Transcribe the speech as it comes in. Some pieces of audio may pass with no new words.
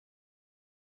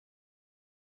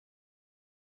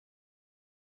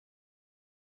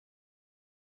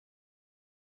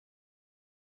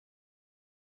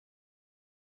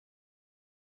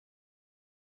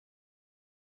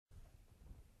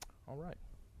All right.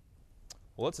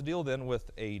 Well, let's deal then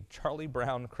with a Charlie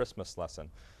Brown Christmas lesson.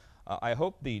 I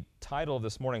hope the title of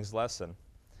this morning's lesson,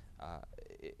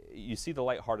 you see the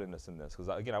lightheartedness in this, because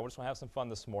again, I just want to have some fun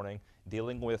this morning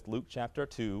dealing with Luke chapter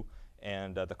 2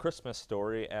 and the Christmas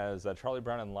story as Charlie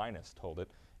Brown and Linus told it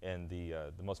in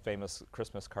the most famous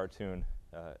Christmas cartoon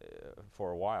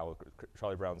for a while,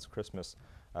 Charlie Brown's Christmas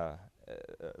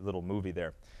little movie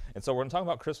there. And so we're going to talk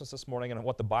about Christmas this morning and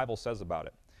what the Bible says about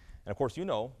it. And of course, you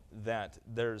know that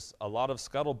there's a lot of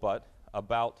scuttlebutt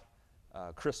about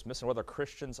Christmas and whether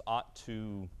Christians ought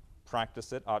to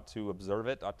practice it, ought to observe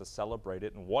it, ought to celebrate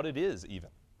it, and what it is even.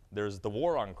 There's the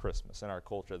war on Christmas in our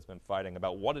culture that's been fighting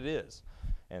about what it is.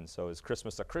 And so is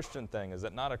Christmas a Christian thing? Is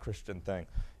it not a Christian thing?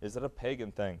 Is it a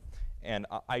pagan thing? And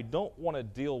I don't want to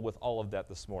deal with all of that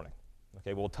this morning.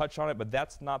 Okay, we'll touch on it, but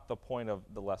that's not the point of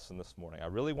the lesson this morning. I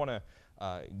really want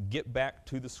to get back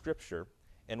to the Scripture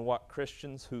and what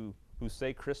Christians who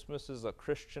say Christmas is a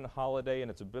Christian holiday and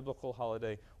it's a biblical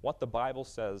holiday, what the Bible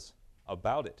says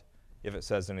about it, if it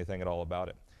says anything at all about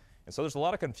it. And so there's a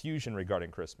lot of confusion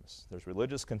regarding Christmas. There's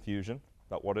religious confusion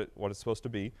about what it's supposed to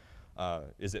be.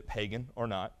 Is it pagan or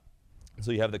not?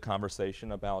 So you have the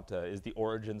conversation about is the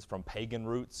origins from pagan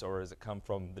roots or does it come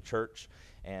from the church?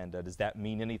 And does that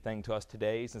mean anything to us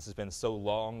today since it's been so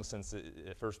long since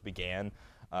it first began?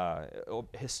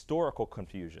 Historical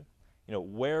confusion. You know,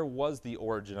 where was the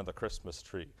origin of the Christmas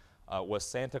tree? Was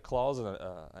Santa Claus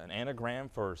an anagram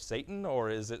for Satan, or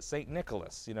is it St.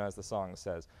 Nicholas, you know, as the song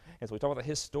says? And so we talk about the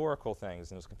historical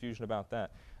things, and there's confusion about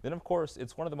that. Then, of course,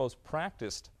 it's one of the most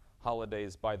practiced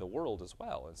holidays by the world as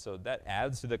well. And so that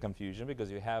adds to the confusion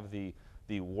because you have the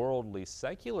worldly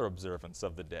secular observance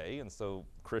of the day. And so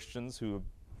Christians who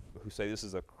say this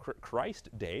is a Christ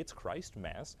day, it's Christ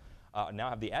Mass, now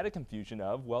have the added confusion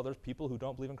of, well, there's people who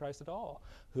don't believe in Christ at all,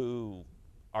 who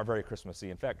are very Christmassy.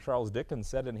 In fact, Charles Dickens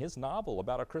said in his novel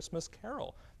about A Christmas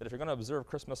Carol that if you're going to observe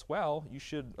Christmas well, you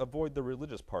should avoid the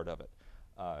religious part of it.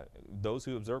 Those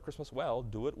who observe Christmas well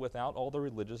do it without all the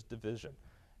religious division.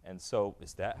 And so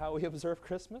is that how we observe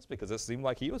Christmas? Because it seemed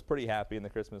like he was pretty happy in the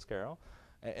Christmas Carol.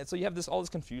 And so you have all this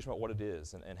confusion about what it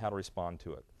is and how to respond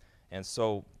to it. And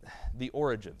so the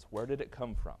origins, where did it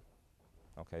come from?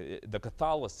 Okay, the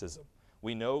Catholicism.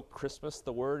 We know Christmas,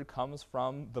 the word, comes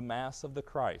from the Mass of the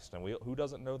Christ. And who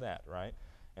doesn't know that, right?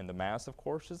 And the Mass, of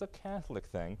course, is a Catholic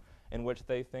thing in which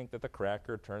they think that the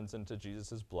cracker turns into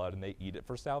Jesus' blood and they eat it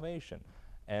for salvation.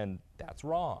 And that's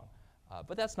wrong.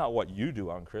 But that's not what you do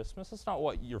on Christmas. That's not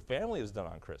what your family has done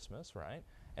on Christmas, right?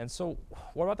 And so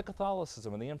what about the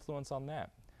Catholicism and the influence on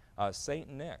that? Saint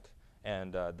Nick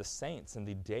and the saints and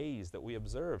the days that we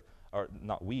observe, or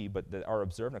not we, but that are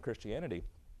observed in Christianity,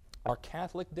 are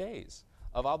Catholic days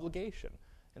of obligation.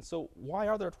 And so why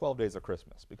are there 12 days of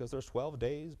Christmas? Because there's 12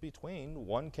 days between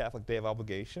one Catholic day of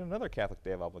obligation and another Catholic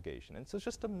day of obligation. And so it's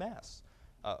just a mess.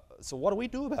 So what do we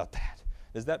do about that?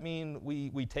 Does that mean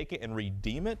we take it and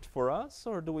redeem it for us?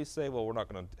 Or do we say, well, we're not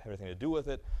going to have anything to do with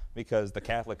it because the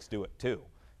Catholics do it too?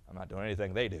 I'm not doing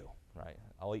anything they do, right?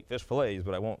 I'll eat fish fillets,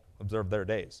 but I won't observe their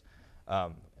days.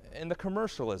 And the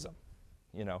commercialism,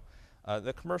 you know,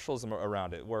 the commercialism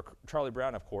around it, where Charlie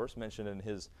Brown, of course, mentioned in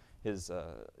his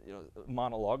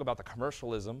monologue about the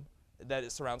commercialism that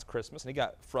it surrounds Christmas, and he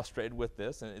got frustrated with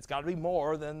this, and it's got to be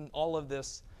more than all of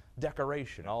this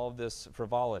decoration, all of this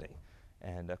frivolity.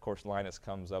 And, of course, Linus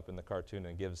comes up in the cartoon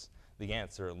and gives the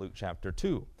answer in Luke chapter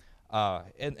 2.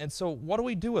 And so what do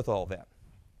we do with all that?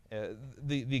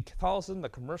 The Catholicism, the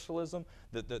commercialism,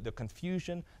 the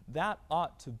confusion, that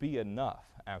ought to be enough,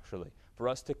 actually, for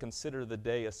us to consider the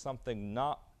day as something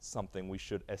not something we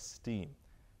should esteem.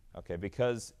 Okay,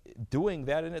 because doing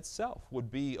that in itself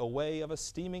would be a way of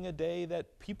esteeming a day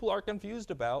that people are confused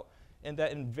about and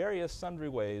that in various sundry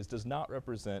ways does not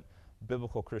represent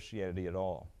biblical Christianity at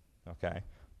all. Okay,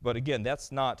 but again,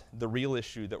 that's not the real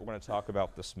issue that we're going to talk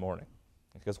about this morning.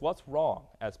 Because what's wrong,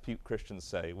 as Christians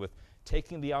say, with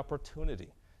taking the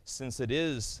opportunity, since it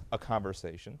is a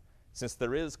conversation, since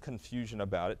there is confusion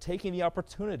about it, taking the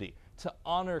opportunity to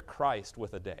honor Christ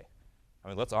with a day. I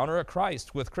mean, let's honor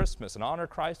Christ with Christmas, and honor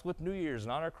Christ with New Year's,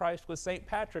 and honor Christ with St.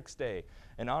 Patrick's Day,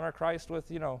 and honor Christ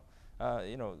with,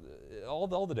 all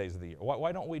the days of the year.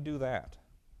 Why don't we do that?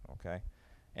 Okay?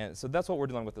 And so that's what we're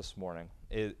dealing with this morning,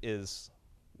 is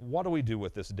what do we do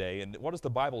with this day, and what does the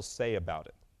Bible say about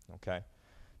it? Okay?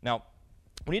 Now,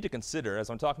 we need to consider, as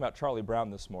I'm talking about Charlie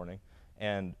Brown this morning,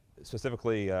 and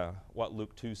specifically what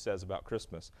Luke 2 says about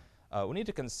Christmas, we need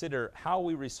to consider how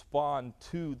we respond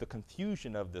to the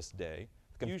confusion of this day,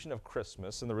 the confusion of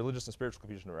Christmas, and the religious and spiritual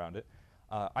confusion around it,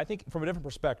 I think from a different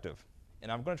perspective. And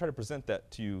I'm going to try to present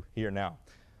that to you here now.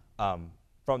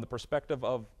 From the perspective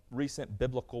of recent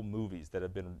biblical movies that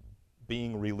have been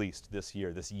being released this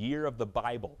year of the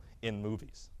Bible in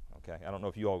movies. Okay, I don't know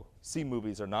if you all see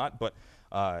movies or not, but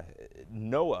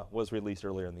Noah was released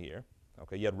earlier in the year.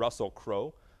 Okay, you had Russell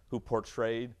Crowe, who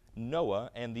portrayed Noah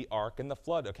and the ark and the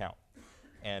flood account.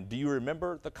 And do you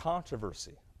remember the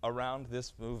controversy around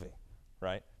this movie,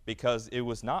 right? Because it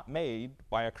was not made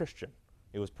by a Christian.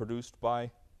 It was produced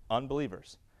by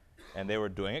unbelievers. And they were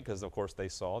doing it because, of course, they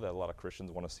saw that a lot of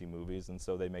Christians want to see movies, and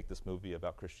so they make this movie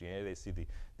about Christianity. They see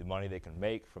the money they can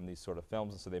make from these sort of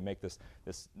films, and so they make this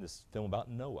film about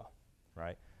Noah,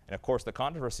 right? And, of course, the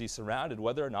controversy surrounded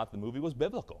whether or not the movie was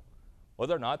biblical,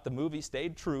 whether or not the movie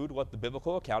stayed true to what the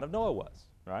biblical account of Noah was,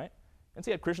 right? And so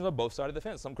you had Christians on both sides of the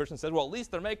fence. Some Christians said, well, at least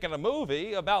they're making a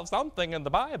movie about something in the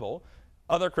Bible.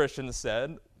 Other Christians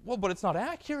said, well, but it's not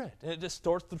accurate, and it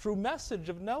distorts the true message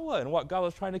of Noah and what God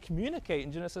was trying to communicate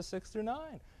in Genesis 6 through 9.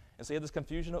 And so you had this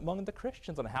confusion among the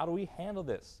Christians on how do we handle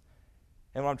this.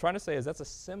 And what I'm trying to say is that's a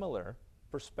similar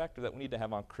perspective that we need to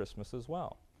have on Christmas as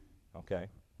well. Okay?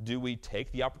 Do we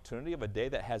take the opportunity of a day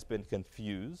that has been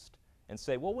confused and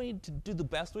say, well, we need to do the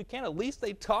best we can. At least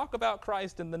they talk about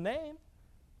Christ in the name,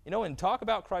 you know, and talk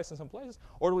about Christ in some places.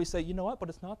 Or do we say, you know what, but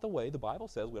it's not the way the Bible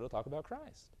says we ought to talk about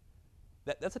Christ.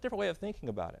 That's a different way of thinking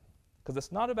about it. Because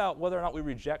it's not about whether or not we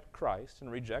reject Christ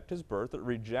and reject his birth, or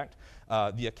reject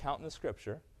the account in the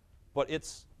Scripture, but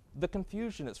it's the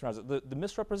confusion that surrounds it, the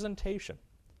misrepresentation.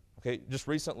 Okay, just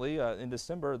recently in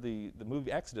December, the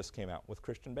movie Exodus came out with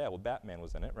Christian Bale. Well, Batman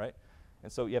was in it, right?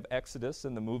 And so you have Exodus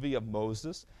in the movie of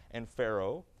Moses and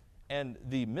Pharaoh, and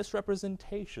the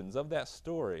misrepresentations of that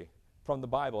story from the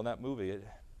Bible in that movie, it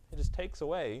just takes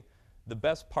away the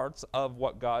best parts of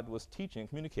what God was teaching and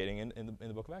communicating in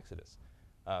the book of Exodus.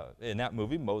 In that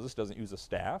movie, Moses doesn't use a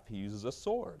staff, he uses a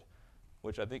sword,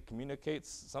 which I think communicates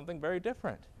something very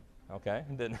different, okay,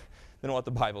 than what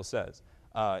the Bible says.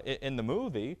 In the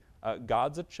movie,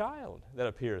 God's a child that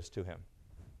appears to him.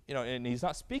 You know, and he's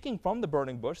not speaking from the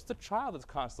burning bush, it's a child that's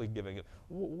constantly giving it.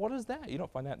 What is that? You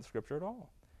don't find that in Scripture at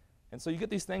all. And so you get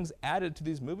these things added to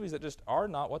these movies that just are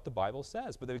not what the Bible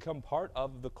says, but they become part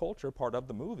of the culture, part of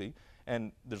the movie.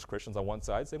 And there's Christians on one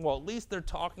side saying, well, at least they're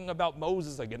talking about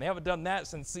Moses again. They haven't done that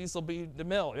since Cecil B.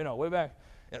 DeMille, you know, way back.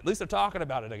 At least they're talking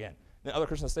about it again. And other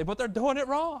Christians say, but they're doing it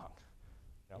wrong.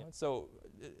 You know? And so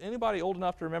anybody old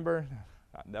enough to remember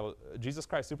that was Jesus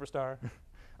Christ Superstar?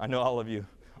 I know all of you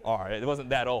are. It wasn't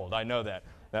that old. I know that.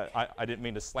 I didn't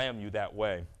mean to slam you that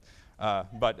way.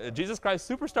 But Jesus Christ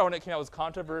Superstar, when it came out, was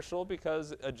controversial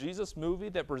because a Jesus movie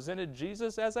that presented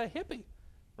Jesus as a hippie,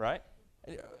 right?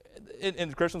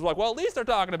 And Christians were like, well, at least they're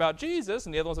talking about Jesus.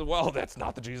 And the other one said, well, that's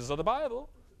not the Jesus of the Bible.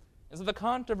 And so the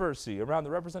controversy around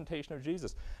the representation of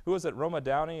Jesus. Who was it? Roma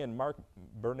Downey and Mark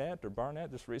Barnett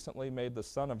just recently made the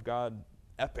Son of God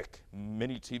epic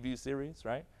mini TV series,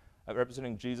 right?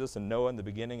 Representing Jesus and Noah in the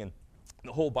beginning, and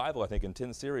the whole Bible, I think, in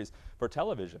 10 series for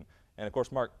television. And of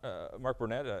course, Mark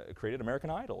Burnett created American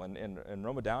Idol, and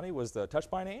Roma Downey was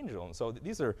touched by an angel. And so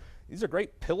these are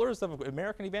great pillars of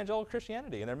American evangelical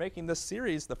Christianity, and they're making this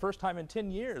series the first time in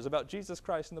 10 years about Jesus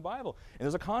Christ in the Bible. And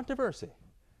there's a controversy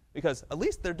because at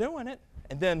least they're doing it,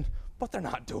 but they're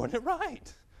not doing it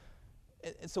right.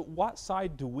 And so what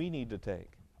side do we need to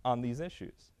take on these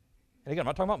issues? And again, I'm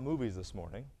not talking about movies this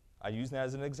morning. I use that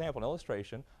as an example, an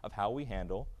illustration of how we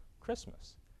handle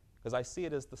Christmas, because I see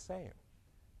it as the same.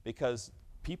 Because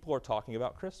people are talking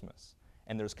about Christmas,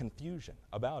 and there's confusion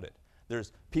about it.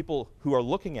 There's people who are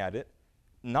looking at it,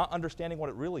 not understanding what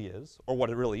it really is, or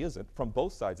what it really isn't, from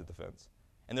both sides of the fence.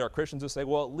 And there are Christians who say,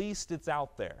 well, at least it's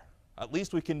out there. At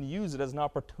least we can use it as an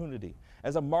opportunity,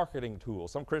 as a marketing tool.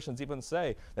 Some Christians even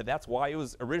say that that's why it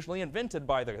was originally invented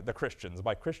by the Christians.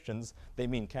 By Christians, they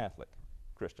mean Catholic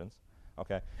Christians,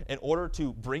 okay, in order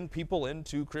to bring people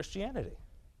into Christianity,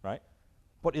 right?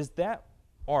 But is that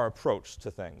our approach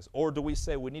to things? Or do we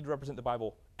say we need to represent the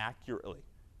Bible accurately,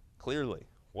 clearly?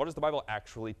 What does the Bible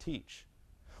actually teach?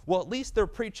 Well, at least they're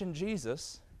preaching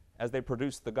Jesus as they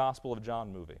produce the Gospel of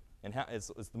John movie. And it's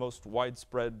the most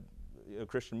widespread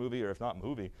Christian movie, or if not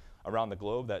movie, around the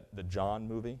globe, the John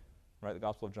movie, right, the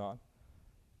Gospel of John.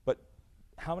 But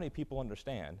how many people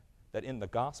understand that in the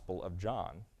Gospel of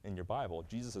John, in your Bible,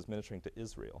 Jesus is ministering to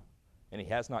Israel? And he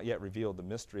has not yet revealed the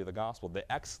mystery of the gospel, the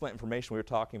excellent information we were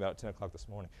talking about at 10 o'clock this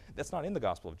morning. That's not in the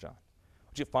Gospel of John.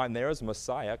 What you find there is a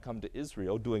Messiah come to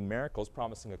Israel doing miracles,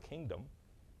 promising a kingdom.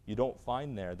 You don't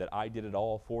find there that I did it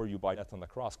all for you by death on the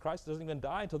cross. Christ doesn't even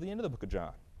die until the end of the book of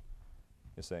John,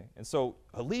 you see. And so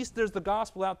at least there's the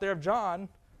gospel out there of John.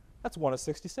 That's 1 of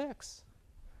 66.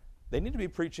 They need to be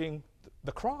preaching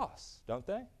the cross, don't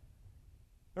they?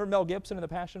 Remember Mel Gibson in the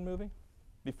Passion movie?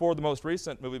 Before the most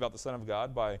recent movie about the Son of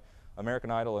God by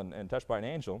American Idol and Touched by an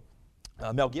Angel,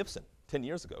 Mel Gibson, 10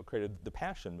 years ago, created the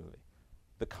Passion movie.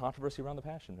 The controversy around the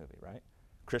Passion movie, right?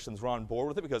 Christians were on board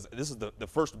with it because this is the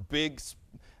first big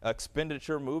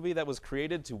expenditure movie that was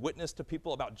created to witness to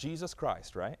people about Jesus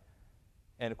Christ, right?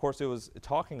 And of course, it was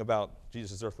talking about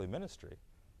Jesus' earthly ministry.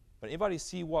 But anybody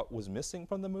see what was missing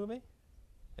from the movie?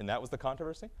 And that was the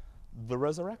controversy? The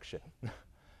resurrection.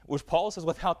 Which Paul says,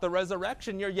 without the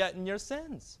resurrection, you're yet in your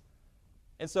sins.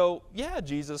 And so, yeah,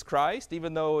 Jesus Christ,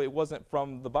 even though it wasn't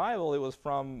from the Bible, it was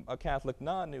from a Catholic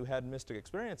nun who had mystic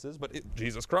experiences, but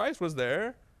Jesus Christ was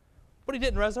there, but he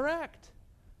didn't resurrect.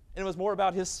 And it was more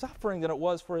about his suffering than it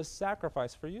was for his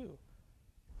sacrifice for you.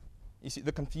 You see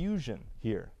the confusion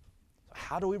here.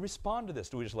 How do we respond to this?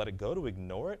 Do we just let it go? Do we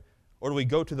ignore it? Or do we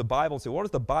go to the Bible and say, what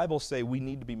does the Bible say we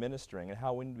need to be ministering and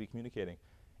how we need to be communicating?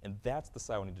 And that's the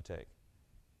side we need to take.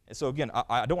 And so again,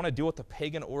 I don't want to deal with the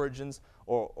pagan origins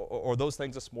or those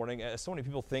things this morning. So many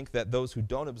people think that those who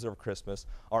don't observe Christmas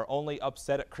are only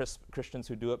upset at Christians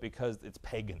who do it because it's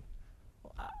pagan.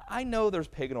 Well, I know there's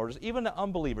pagan origins, even the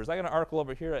unbelievers. I got an article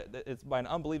over here, it's by an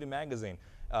unbelieving magazine,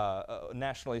 a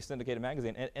nationally syndicated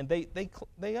magazine, and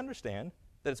they understand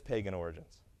that it's pagan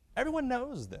origins. Everyone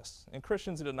knows this, and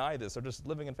Christians who deny this are just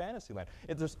living in fantasy land.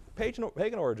 There's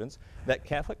pagan origins that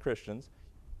Catholic Christians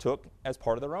took as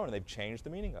part of their own, and they've changed the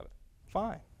meaning of it.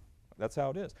 Fine. That's how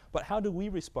it is. But how do we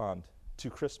respond to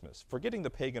Christmas, forgetting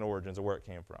the pagan origins of where it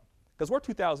came from? Because we're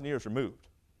 2,000 years removed.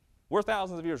 We're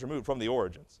thousands of years removed from the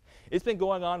origins. It's been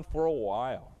going on for a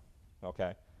while,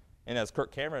 okay? And as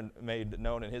Kirk Cameron made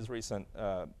known in his recent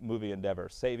movie endeavor,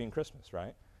 Saving Christmas,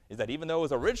 right, is that even though it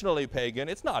was originally pagan,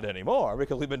 it's not anymore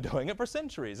because we've been doing it for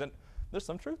centuries. And there's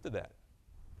some truth to that.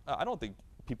 I don't think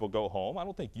people go home. I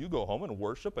don't think you go home and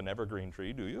worship an evergreen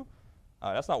tree, do you?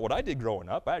 That's not what I did growing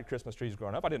up. I had Christmas trees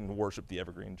growing up. I didn't worship the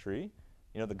evergreen tree,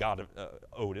 the god of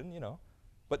Odin,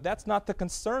 But that's not the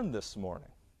concern this morning,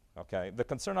 okay? The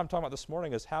concern I'm talking about this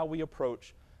morning is how we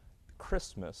approach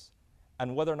Christmas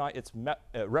and whether or not it's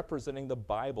representing the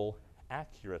Bible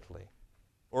accurately,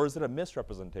 or is it a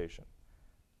misrepresentation,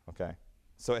 okay?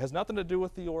 So it has nothing to do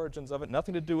with the origins of it,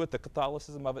 nothing to do with the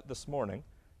Catholicism of it this morning,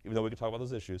 even though we could talk about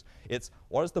those issues. It's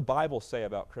what does the Bible say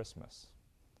about Christmas?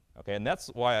 Okay, and that's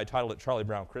why I titled it Charlie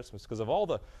Brown Christmas, because of all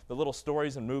the little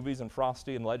stories and movies and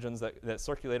Frosty and legends that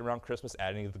circulate around Christmas,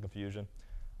 adding to the confusion.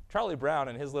 Charlie Brown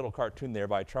and his little cartoon there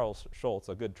by Charles Schultz,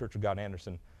 a good Church of God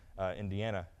Anderson,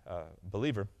 Indiana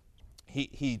believer,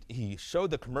 he showed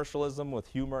the commercialism with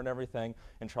humor and everything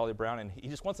in Charlie Brown, and he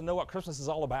just wants to know what Christmas is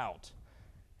all about.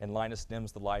 And Linus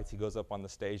dims the lights. He goes up on the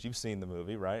stage. You've seen the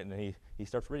movie, right? And he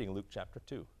starts reading Luke chapter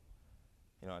 2.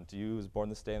 Unto you is born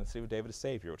this day in the city of David a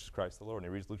Savior, which is Christ the Lord.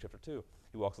 And he reads Luke chapter 2.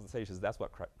 He walks on the stage and says, that's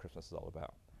what Christmas is all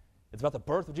about. It's about the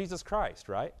birth of Jesus Christ,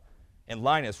 right? And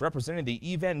Linus, representing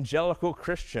the evangelical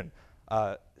Christian,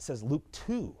 says Luke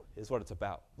 2 is what it's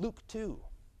about. Luke 2.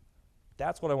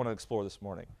 That's what I want to explore this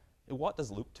morning. And what does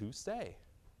Luke 2 say?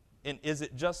 And is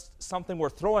it just something we're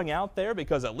throwing out there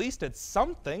because at least it's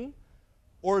something?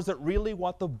 Or is it really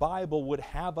what the Bible would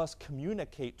have us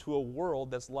communicate to a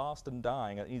world that's lost and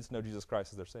dying and needs to know Jesus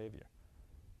Christ as their Savior?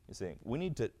 You see, we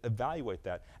need to evaluate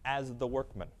that as the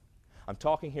workman. I'm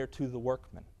talking here to the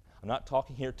workman. I'm not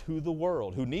talking here to the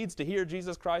world who needs to hear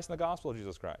Jesus Christ and the gospel of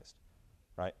Jesus Christ,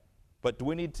 right? But do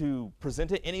we need to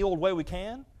present it any old way we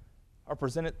can or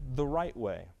present it the right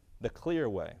way, the clear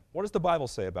way? What does the Bible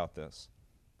say about this?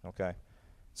 Okay,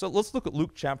 so let's look at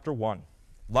Luke chapter 1.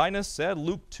 Linus said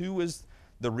Luke 2 is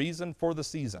the reason for the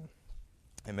season.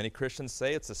 And many Christians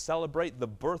say it's to celebrate the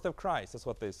birth of Christ. That's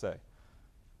what they say.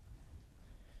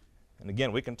 And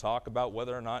again, we can talk about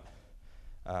whether or not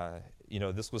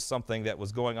this was something that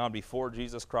was going on before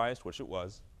Jesus Christ, which it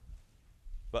was.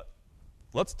 But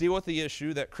let's deal with the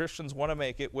issue that Christians want to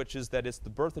make it, which is that it's the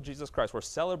birth of Jesus Christ. We're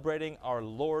celebrating our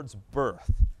Lord's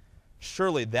birth.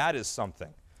 Surely that is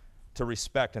something to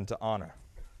respect and to honor.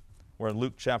 We're in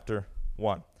Luke chapter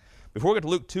 1. Before we get to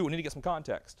Luke 2, we need to get some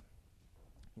context.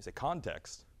 You say,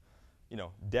 context?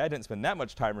 Dad didn't spend that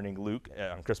much time reading Luke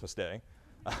on Christmas Day.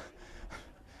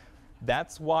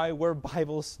 That's why we're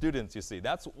Bible students, you see.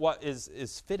 That's what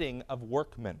is fitting of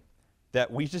workmen,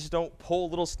 that we just don't pull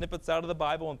little snippets out of the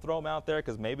Bible and throw them out there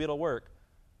because maybe it'll work.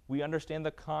 We understand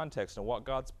the context and what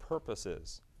God's purpose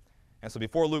is. And so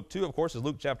before Luke 2, of course, is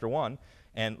Luke chapter 1.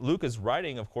 And Luke is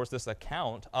writing, of course, this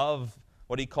account of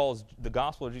what he calls the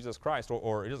gospel of Jesus Christ,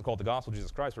 or he doesn't call it the gospel of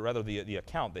Jesus Christ, but rather the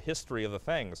account, the history of the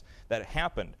things that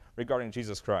happened regarding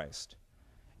Jesus Christ.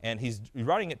 And he's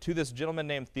writing it to this gentleman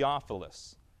named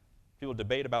Theophilus. People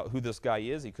debate about who this guy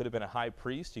is. He could have been a high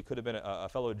priest. He could have been a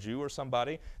fellow Jew or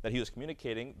somebody, that he was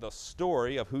communicating the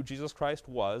story of who Jesus Christ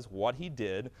was, what he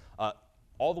did,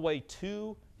 all the way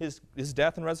to his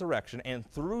death and resurrection, and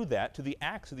through that to the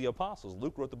Acts of the Apostles.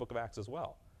 Luke wrote the book of Acts as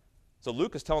well. So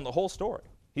Luke is telling the whole story.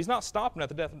 He's not stopping at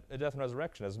the death and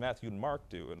resurrection as Matthew and Mark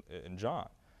do and John.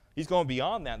 He's going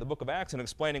beyond that in the book of Acts and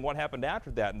explaining what happened after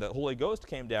that, and the Holy Ghost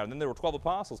came down, and then there were 12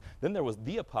 apostles. Then there was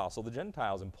the apostle, the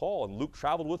Gentiles, and Paul, and Luke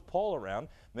traveled with Paul around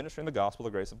ministering the gospel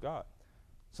of the grace of God.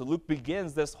 So Luke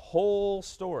begins this whole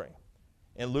story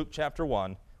in Luke chapter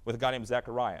 1 with a guy named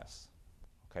Zacharias.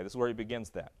 Okay, this is where he begins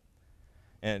that.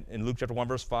 And in Luke chapter 1,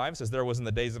 verse 5, it says, "There was in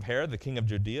the days of Herod, the king of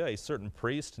Judea, a certain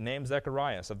priest named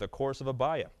Zacharias of the course of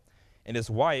Abiah, and his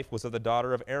wife was of the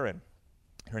daughter of Aaron.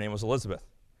 Her name was Elizabeth.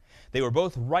 They were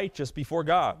both righteous before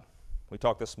God." We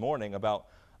talked this morning about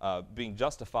being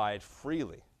justified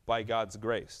freely by God's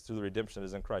grace through the redemption that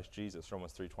is in Christ Jesus,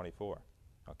 Romans 3:24.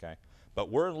 Okay? But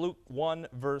we're in Luke 1,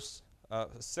 verse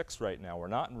 6 right now. We're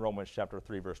not in Romans chapter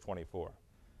 3, verse 24.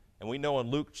 And we know in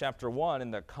Luke chapter 1,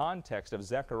 in the context of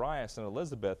Zacharias and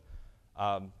Elizabeth,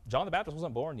 John the Baptist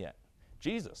wasn't born yet.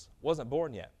 Jesus wasn't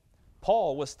born yet.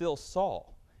 Paul was still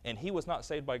Saul, and he was not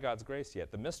saved by God's grace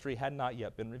yet. The mystery had not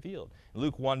yet been revealed. In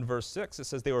Luke 1, verse 6, it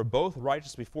says, "They were both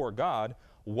righteous before God,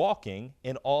 walking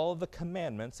in all the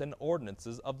commandments and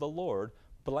ordinances of the Lord,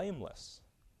 blameless."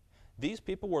 These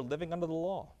people were living under the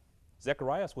law.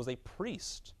 Zacharias was a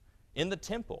priest in the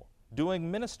temple,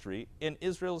 doing ministry in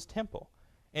Israel's temple.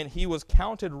 And he was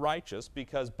counted righteous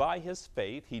because by his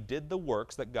faith he did the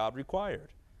works that God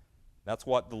required. That's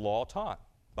what the law taught.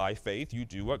 By faith you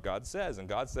do what God says. And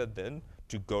God said then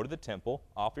to go to the temple,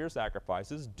 offer your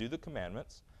sacrifices, do the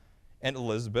commandments. And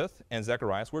Elizabeth and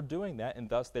Zacharias were doing that, and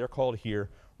thus they are called here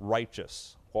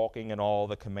righteous, walking in all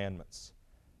the commandments.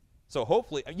 So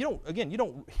hopefully, you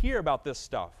don't hear about this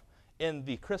stuff in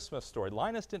the Christmas story.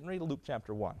 Linus didn't read Luke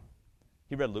chapter 1.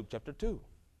 He read Luke chapter 2.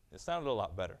 It sounded a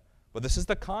lot better. But this is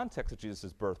the context of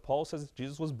Jesus' birth. Paul says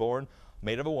Jesus was born,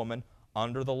 made of a woman,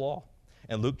 under the law.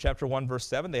 In Luke chapter 1, verse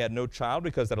 7, they had no child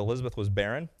because that Elizabeth was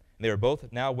barren, and they were both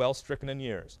now well stricken in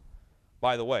years.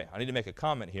 By the way, I need to make a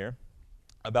comment here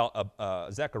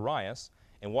about Zacharias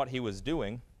and what he was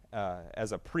doing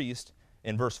as a priest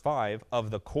in verse 5 of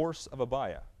the course of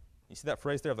Abiah. You see that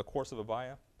phrase there, of the course of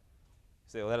Abiah? You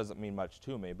say, well, that doesn't mean much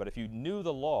to me. But if you knew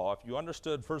the law, if you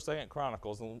understood 1st, 2nd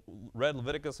Chronicles, and read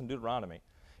Leviticus and Deuteronomy,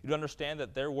 you'd understand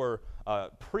that there were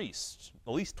priests,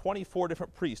 at least 24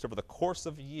 different priests over the course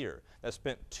of a year that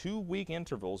spent 2-week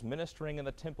intervals ministering in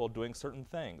the temple doing certain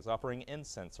things, offering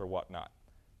incense or whatnot.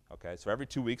 Okay, so every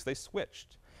 2 weeks they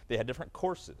switched. They had different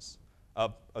courses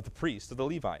of the priests, of the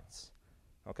Levites.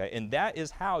 Okay, and that is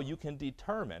how you can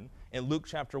determine in Luke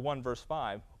chapter 1, verse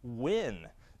 5, when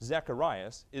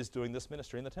Zacharias is doing this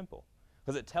ministry in the temple.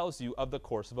 Because it tells you of the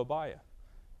course of Abiah.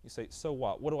 You say, so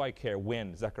what? What do I care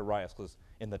when Zacharias was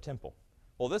in the temple?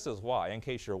 Well, this is why, in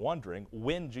case you're wondering,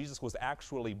 when Jesus was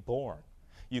actually born.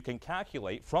 You can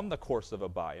calculate from the course of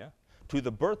Abiah to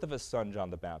the birth of his son,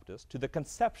 John the Baptist, to the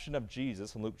conception of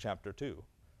Jesus in Luke chapter 2.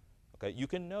 Okay, you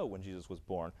can know when Jesus was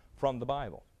born from the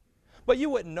Bible. But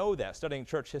you wouldn't know that studying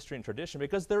church history and tradition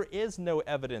because there is no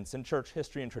evidence in church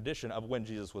history and tradition of when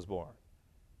Jesus was born.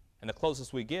 And the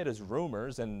closest we get is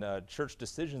rumors and church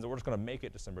decisions that we're just going to make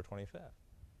it December 25th.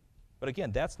 But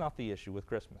again, that's not the issue with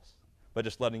Christmas. But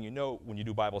just letting you know, when you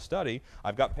do Bible study,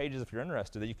 I've got pages, if you're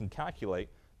interested, that you can calculate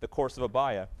the course of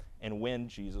Abiah and when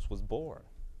Jesus was born.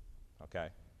 Okay?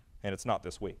 And it's not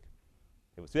this week.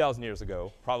 It was 2,000 years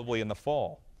ago, probably in the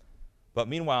fall. But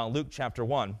meanwhile, in Luke chapter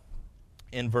 1,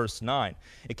 in verse 9,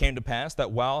 it came to pass that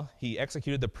while he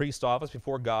executed the priest's office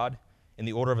before God in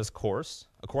the order of his course,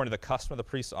 according to the custom of the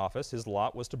priest's office, his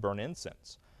lot was to burn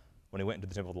incense when he went into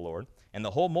the temple of the Lord. And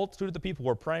the whole multitude of the people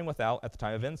were praying without at the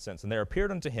time of incense. And there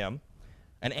appeared unto him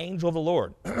an angel of the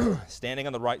Lord, standing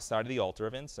on the right side of the altar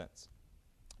of incense.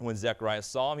 And when Zacharias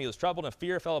saw him, he was troubled, and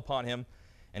fear fell upon him.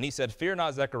 And he said, Fear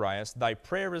not, Zacharias, thy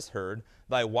prayer is heard.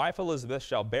 Thy wife Elizabeth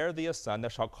shall bear thee a son, thou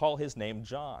shalt call his name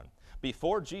John.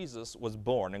 Before Jesus was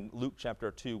born, in Luke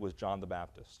chapter 2, was John the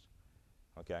Baptist.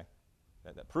 Okay?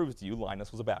 That proves to you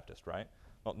Linus was a Baptist, right?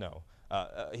 Well, no.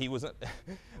 He wasn't.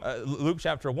 Luke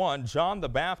chapter 1, John the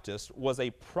Baptist was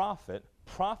a prophet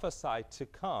prophesied to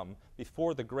come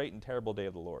before the great and terrible day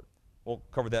of the Lord. We'll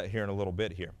cover that here in a little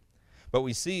bit here. But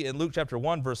we see in Luke chapter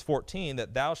 1, verse 14,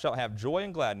 that thou shalt have joy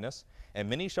and gladness, and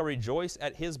many shall rejoice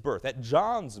at his birth, at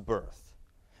John's birth.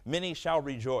 Many shall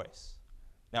rejoice.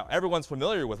 Now, everyone's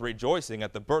familiar with rejoicing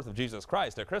at the birth of Jesus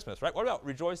Christ at Christmas, right? What about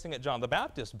rejoicing at John the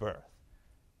Baptist's birth?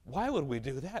 Why would we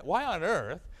do that? Why on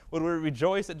earth would we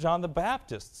rejoice at John the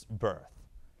Baptist's birth?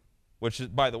 Which,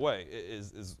 by the way,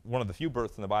 is one of the few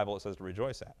births in the Bible it says to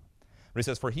rejoice at. But he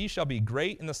says, For he shall be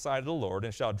great in the sight of the Lord,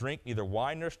 and shall drink neither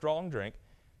wine nor strong drink,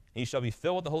 he shall be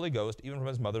filled with the Holy Ghost even from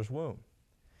his mother's womb.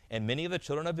 And many of the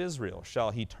children of Israel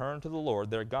shall he turn to the Lord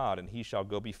their God, and he shall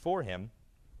go before him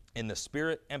in the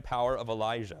spirit and power of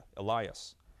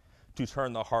Elias, to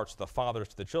turn the hearts of the fathers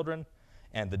to the children,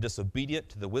 and the disobedient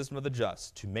to the wisdom of the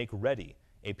just, to make ready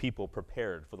a people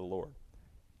prepared for the Lord.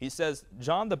 He says,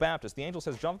 John the Baptist, the angel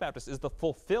says John the Baptist is the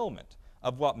fulfillment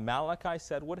of what Malachi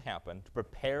said would happen to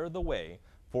prepare the way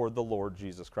for the Lord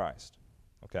Jesus Christ.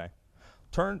 Okay?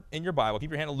 Turn in your Bible, keep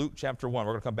your hand on Luke chapter 1.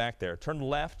 We're going to come back there. Turn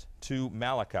left to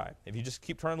Malachi. If you just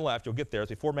keep turning left, you'll get there. It's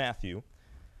before Matthew.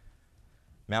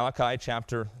 Malachi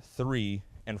chapter 3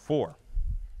 and 4.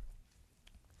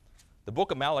 The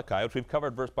book of Malachi, which we've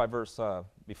covered verse by verse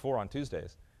before on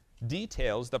Tuesdays,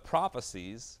 details the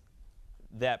prophecies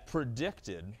that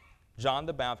predicted John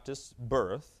the Baptist's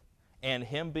birth and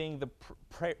him being the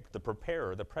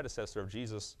preparer, the predecessor of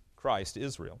Jesus Christ,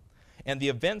 Israel, and the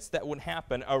events that would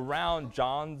happen around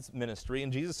John's ministry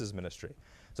and Jesus' ministry.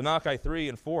 So Malachi 3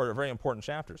 and 4 are very important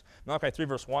chapters. Malachi 3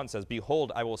 verse 1 says,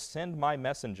 Behold, I will send my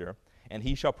messenger, and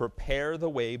he shall prepare the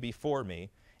way before me,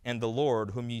 and the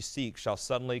Lord whom ye seek shall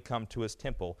suddenly come to his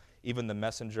temple, even the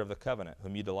messenger of the covenant,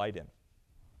 whom ye delight in.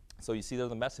 So you see there's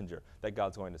the messenger that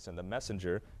God's going to send, the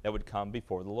messenger that would come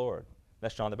before the Lord.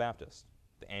 That's John the Baptist.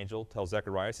 The angel tells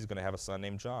Zechariah he's going to have a son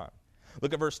named John.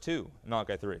 Look at verse 2,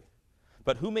 Malachi 3.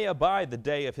 But who may abide the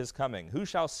day of his coming? Who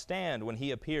shall stand when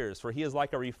he appears? For he is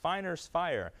like a refiner's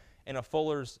fire and a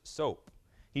fuller's soap.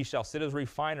 He shall sit as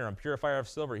refiner and purifier of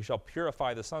silver. He shall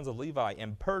purify the sons of Levi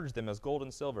and purge them as gold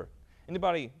and silver.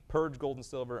 Anybody purge gold and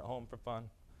silver at home for fun?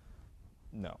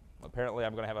 No. Apparently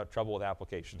I'm going to have trouble with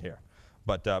application here.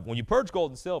 But when you purge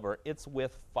gold and silver, it's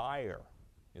with fire,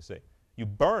 you see. You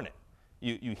burn it.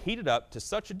 You heat it up to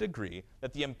such a degree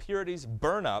that the impurities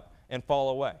burn up and fall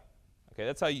away. Okay,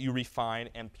 that's how you refine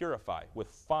and purify, with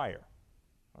fire.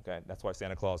 Okay, that's why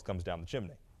Santa Claus comes down the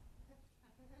chimney.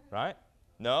 Right?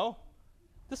 No?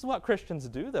 This is what Christians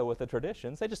do, though, with the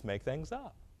traditions. They just make things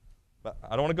up. But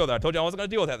I don't want to go there. I told you I wasn't going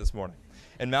to deal with that this morning.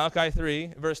 In Malachi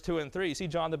 3, verse 2 and 3, you see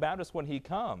John the Baptist, when he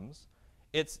comes,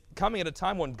 it's coming at a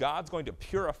time when God's going to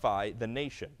purify the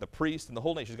nation. The priest and the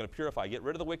whole nation is going to purify, get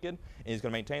rid of the wicked, and he's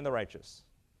going to maintain the righteous.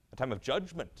 A time of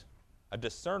judgment, a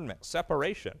discernment,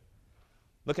 separation.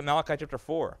 Look at Malachi chapter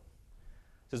 4.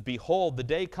 It says, Behold, the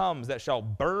day comes that shall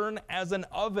burn as an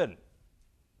oven.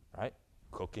 Right?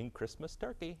 Cooking Christmas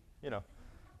turkey, you know.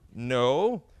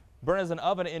 No. Burn as an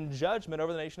oven in judgment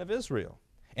over the nation of Israel.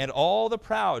 And all the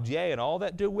proud, yea, and all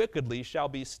that do wickedly shall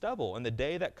be stubble, and the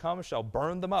day that comes shall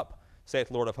burn them up, saith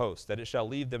Lord of hosts, that it shall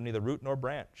leave them neither root nor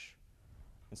branch.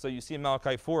 And so you see in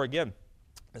Malachi 4 again,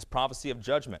 this prophecy of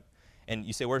judgment. And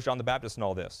you say, where's John the Baptist in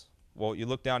all this? Well, you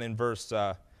look down in verse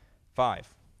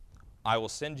 5. I will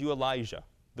send you Elijah,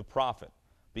 the prophet,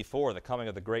 before the coming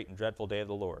of the great and dreadful day of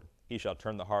the Lord. He shall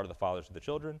turn the heart of the fathers to the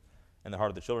children, and the heart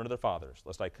of the children to their fathers,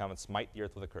 lest I come and smite the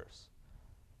earth with a curse.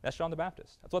 That's John the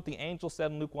Baptist. That's what the angel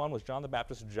said in Luke 1 was John the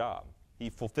Baptist's job. He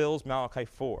fulfills Malachi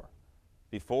 4.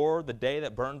 Before the day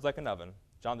that burns like an oven,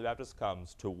 John the Baptist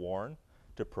comes to warn,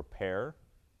 to prepare,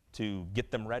 to get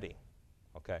them ready,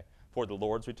 okay, for the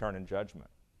Lord's return and judgment,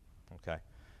 okay.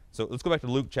 So let's go back to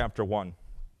Luke chapter 1.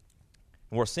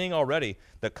 And we're seeing already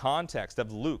the context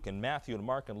of Luke and Matthew and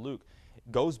Mark and Luke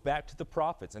goes back to the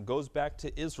prophets and goes back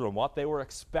to Israel and what they were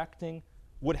expecting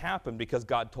would happen because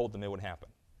God told them it would happen.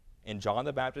 And John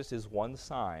the Baptist is one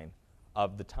sign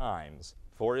of the times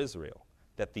for Israel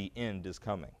that the end is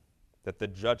coming, that the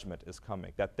judgment is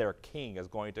coming, that their king is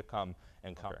going to come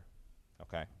and conquer.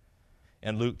 Okay?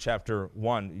 In Luke chapter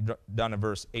 1, down in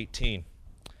verse 18,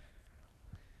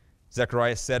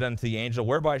 Zechariah said unto the angel,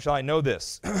 Whereby shall I know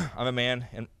this? I'm a man,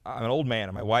 and I'm an old man,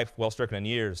 and my wife well stricken in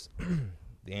years.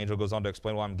 The angel goes on to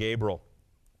explain, well, I'm Gabriel,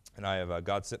 and I have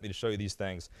God sent me to show you these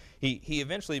things. He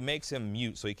eventually makes him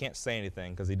mute, so he can't say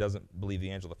anything because he doesn't believe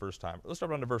the angel the first time. Let's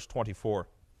start on to verse 24.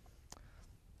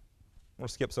 We'll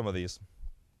skip some of these.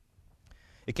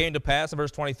 It came to pass in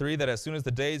verse 23 that as soon as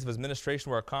the days of his ministration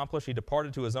were accomplished, he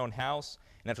departed to his own house,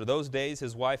 and after those days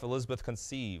his wife Elizabeth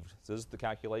conceived. So this is the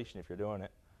calculation if you're doing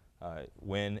it.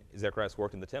 When Zechariah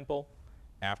worked in the temple,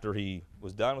 after he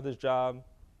was done with his job, him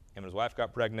and his wife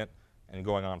got pregnant, and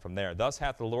going on from there. Thus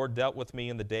hath the Lord dealt with me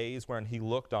in the days wherein he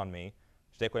looked on me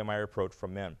to take away my reproach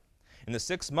from men. In the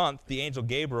 6th month, the angel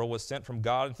Gabriel was sent from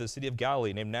God into the city of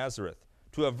Galilee named Nazareth,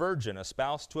 to a virgin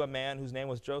espoused to a man whose name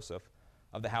was Joseph,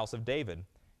 of the house of David,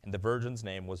 and the virgin's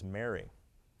name was Mary.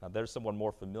 Now there's someone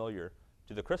more familiar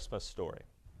to the Christmas story,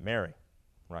 Mary,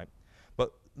 right?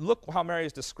 But look how Mary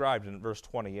is described in verse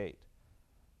 28.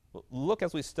 Look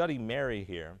as we study Mary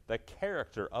here, the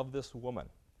character of this woman,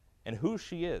 and who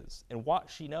she is, and what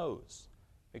she knows.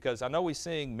 Because I know we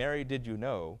sing, Mary, did you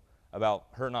know, about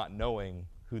her not knowing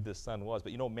who this son was.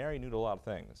 But you know, Mary knew a lot of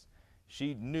things.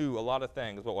 She knew a lot of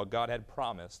things about what God had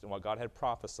promised and what God had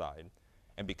prophesied.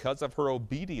 And because of her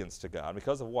obedience to God,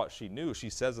 because of what she knew, she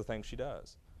says the things she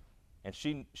does. And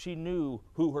she knew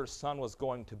who her son was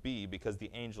going to be because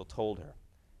the angel told her.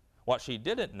 What she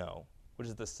didn't know, which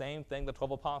is the same thing the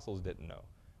 12 apostles didn't know,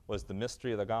 was the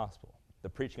mystery of the gospel, the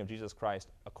preaching of Jesus Christ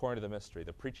according to the mystery,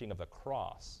 the preaching of the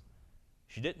cross.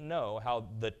 She didn't know how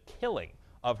the killing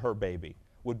of her baby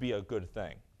would be a good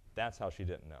thing. That's how she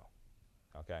didn't know.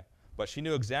 Okay? But she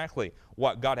knew exactly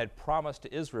what God had promised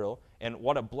to Israel and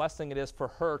what a blessing it is for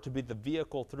her to be the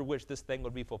vehicle through which this thing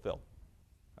would be fulfilled.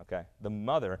 Okay? The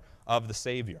mother of the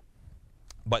Savior.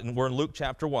 But we're in Luke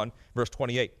chapter 1, verse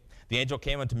 28. The angel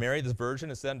came unto Mary, this virgin,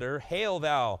 and said to her, Hail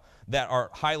thou that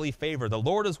art highly favored. The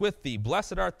Lord is with thee.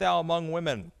 Blessed art thou among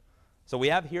women. So we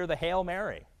have here the Hail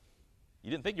Mary.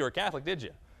 You didn't think you were a Catholic, did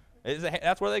you?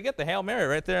 That's where they get the Hail Mary,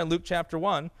 right there in Luke chapter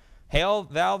 1. Hail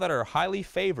thou that art highly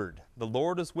favored. The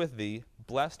Lord is with thee.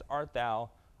 Blessed art thou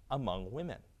among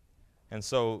women. And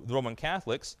so the Roman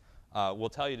Catholics will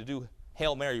tell you to do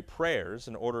Hail Mary prayers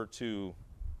in order to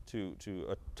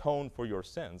atone for your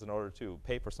sins, in order to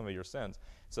pay for some of your sins.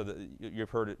 So that you've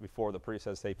heard it before. The priest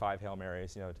says, say 5 Hail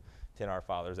Marys, 10 Our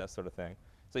Fathers, that sort of thing.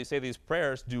 So you say these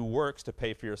prayers do works to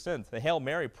pay for your sins. The Hail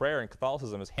Mary prayer in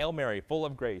Catholicism is, Hail Mary, full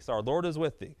of grace, our Lord is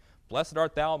with thee. Blessed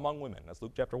art thou among women. That's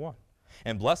Luke chapter 1.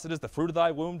 And blessed is the fruit of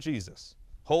thy womb, Jesus.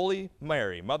 Holy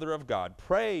Mary, Mother of God,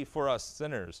 pray for us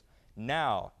sinners,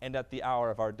 now and at the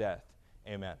hour of our death.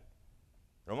 Amen.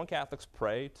 Roman Catholics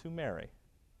pray to Mary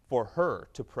for her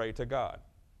to pray to God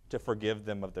to forgive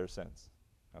them of their sins.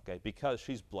 Okay, because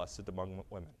she's blessed among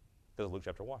women. Because of Luke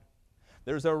chapter 1.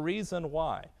 There's a reason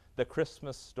why the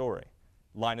Christmas story,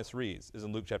 Linus Rees, is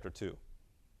in Luke chapter 2.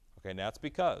 Okay, and that's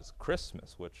because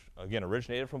Christmas, which again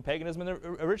originated from paganism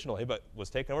originally, but was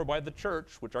taken over by the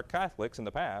church, which are Catholics in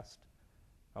the past,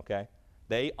 okay,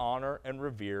 they honor and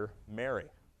revere Mary.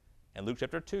 And Luke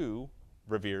chapter 2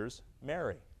 reveres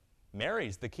Mary.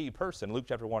 Mary's the key person in Luke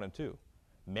chapter 1 and 2.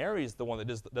 Mary's the one that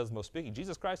does the most speaking.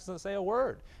 Jesus Christ doesn't say a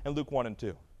word in Luke 1 and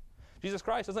 2. Jesus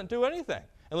Christ doesn't do anything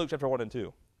in Luke chapter 1 and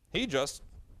 2. He just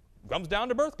comes down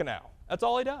to birth canal. That's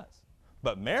all he does.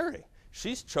 But Mary,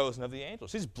 she's chosen of the angels.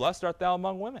 She's blessed art thou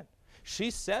among women. She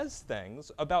says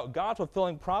things about God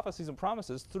fulfilling prophecies and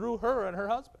promises through her and her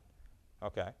husband.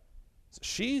 Okay? So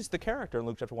she's the character in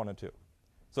Luke chapter 1 and 2.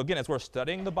 So again, as we're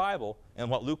studying the Bible and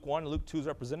what Luke 1 and Luke 2 is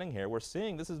representing here, we're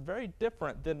seeing this is very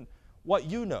different than what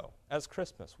you know as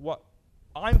Christmas, what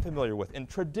I'm familiar with in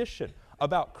tradition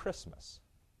about Christmas.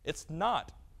 It's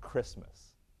not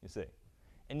Christmas, you see.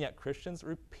 And yet Christians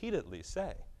repeatedly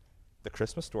say the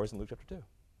Christmas story is in Luke chapter 2.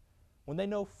 When they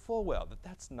know full well that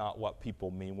that's not what people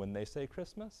mean when they say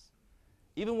Christmas.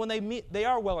 Even when they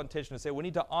are well-intentioned to say we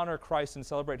need to honor Christ and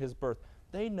celebrate his birth,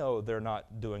 they know they're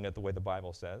not doing it the way the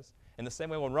Bible says. In the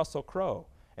same way when Russell Crowe,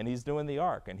 and he's doing the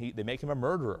ark, and they make him a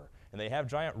murderer, and they have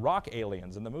giant rock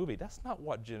aliens in the movie. That's not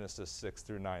what Genesis 6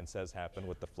 through 9 says happened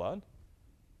with the flood.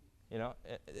 You know,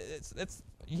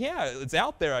 it's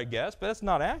out there, I guess, but it's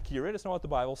not accurate. It's not what the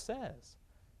Bible says,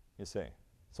 you see.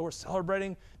 So we're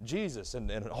celebrating Jesus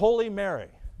and Holy Mary,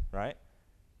 right?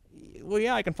 Well,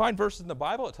 yeah, I can find verses in the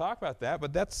Bible that talk about that,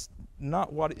 but that's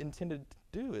not what it intended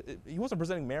to do. He wasn't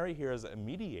presenting Mary here as a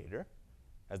mediator,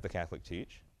 as the Catholic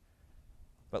teach.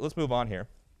 But let's move on here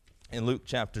in Luke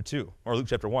chapter 2, or Luke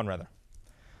chapter 1, rather.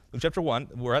 Luke chapter 1,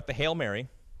 we're at the Hail Mary,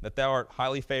 that thou art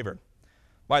highly favored.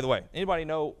 By the way, anybody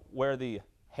know where the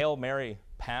Hail Mary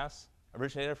pass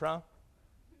originated from?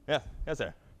 Yeah, yes,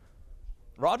 sir.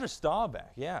 Roger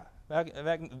Staubach, yeah.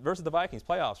 Back versus the Vikings,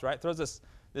 playoffs, right? Throws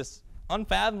this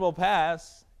unfathomable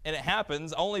pass, and it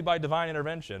happens only by divine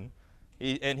intervention.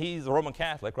 And he's a Roman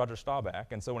Catholic, Roger Staubach,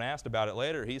 and so when asked about it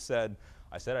later, he said,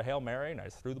 I said a Hail Mary, and I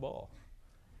just threw the ball.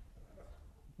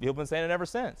 People have been saying it ever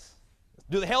since.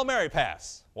 Do the Hail Mary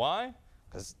pass. Why?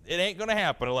 Because it ain't going to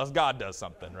happen unless God does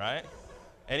something, right?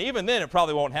 And even then, it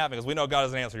probably won't happen because we know God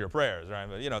doesn't answer your prayers, right?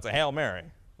 But, it's a Hail Mary.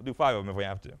 We'll do 5 of them if we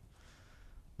have to.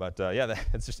 But, yeah,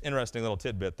 it's just an interesting little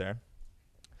tidbit there.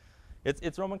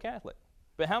 It's Roman Catholic.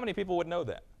 But how many people would know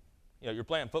that? You're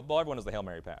playing football, everyone does the Hail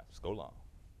Mary pass. Just go long.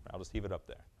 I'll just heave it up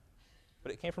there.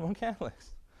 But it came from Roman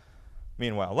Catholics.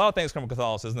 Meanwhile, a lot of things come from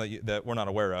Catholicism that we're not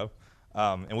aware of,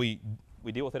 and we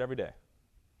deal with it every day.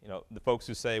 The folks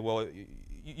who say, well,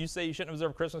 you say you shouldn't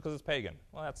observe Christmas because it's pagan.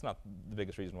 Well, that's not the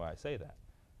biggest reason why I say that.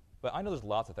 But I know there's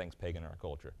lots of things pagan in our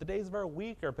culture. The days of our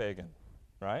week are pagan,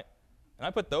 right? And I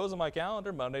put those on my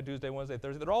calendar, Monday, Tuesday, Wednesday,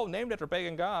 Thursday. They're all named after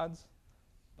pagan gods.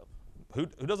 Who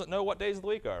doesn't know what days of the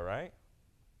week are, right?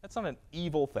 That's not an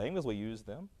evil thing as we use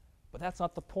them. But that's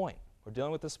not the point we're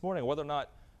dealing with this morning, whether or not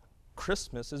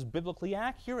Christmas is biblically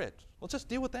accurate. Let's just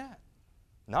deal with that.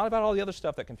 Not about all the other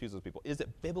stuff that confuses people. Is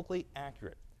it biblically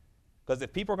accurate? Because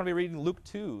if people are going to be reading Luke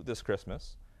 2 this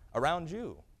Christmas around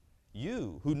you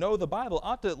who know the Bible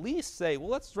ought to at least say, well,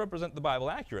 let's represent the Bible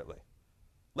accurately.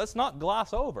 Let's not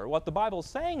gloss over what the Bible is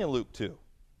saying in Luke 2,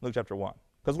 Luke chapter 1.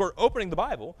 Because we're opening the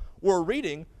Bible, we're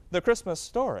reading the Christmas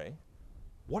story.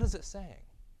 What is it saying?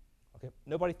 Okay,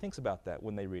 nobody thinks about that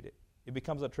when they read it. It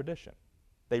becomes a tradition.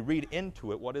 They read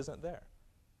into it what isn't there.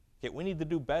 Okay, we need to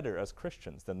do better as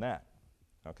Christians than that.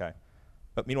 Okay?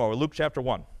 But meanwhile, Luke chapter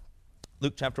 1.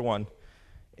 Luke chapter 1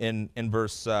 in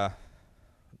verse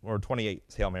or 28,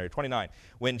 Hail Mary, 29.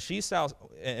 When she saw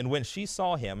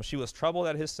him, she was troubled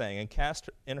at his saying, and cast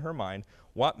in her mind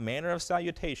what manner of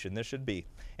salutation this should be.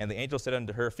 And the angel said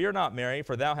unto her, Fear not, Mary,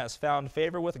 for thou hast found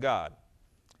favor with God.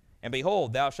 And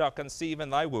behold, thou shalt conceive in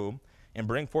thy womb, and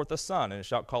bring forth a son, and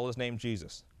shalt call his name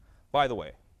Jesus. By the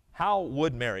way, how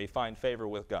would Mary find favor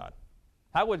with God?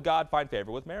 How would God find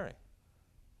favor with Mary?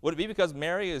 Would it be because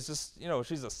Mary is just,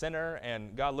 she's a sinner,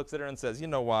 and God looks at her and says, you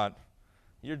know what?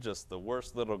 You're just the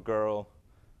worst little girl.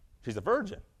 She's a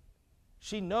virgin.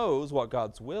 She knows what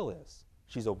God's will is.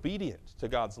 She's obedient to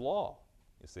God's law,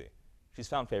 you see. She's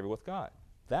found favor with God.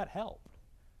 That helped.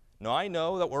 Now, I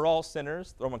know that we're all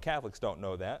sinners. The Roman Catholics don't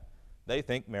know that. They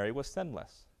think Mary was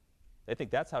sinless. They think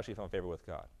that's how she found favor with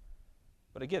God.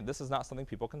 But again, this is not something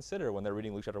people consider when they're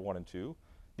reading Luke chapter 1 and 2,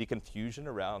 the confusion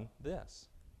around this.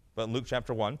 But in Luke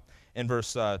chapter 1, in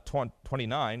verse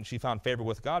 29, she found favor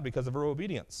with God because of her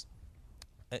obedience.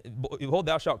 Behold,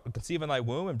 thou shalt conceive in thy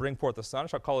womb, and bring forth a son,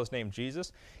 shalt call his name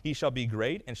Jesus. He shall be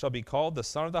great, and shall be called the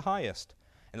Son of the Highest.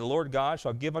 And the Lord God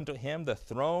shall give unto him the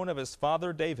throne of his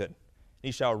father David.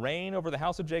 He shall reign over the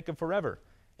house of Jacob forever,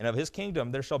 and of his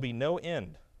kingdom there shall be no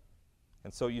end.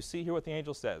 And so you see here what the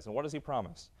angel says. And what does he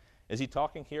promise? Is he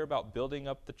talking here about building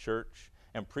up the church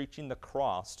and preaching the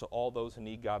cross to all those who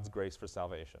need God's grace for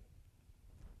salvation?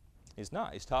 He's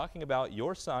not. He's talking about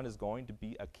your son is going to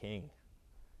be a king.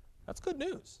 That's good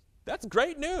news. That's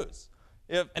great news.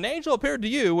 If an angel appeared to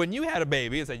you when you had a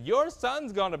baby and said, your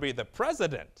son's going to be the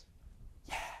president,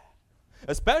 yeah.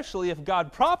 Especially if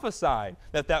God prophesied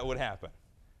that that would happen,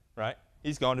 right?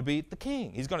 He's going to be the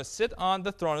king. He's going to sit on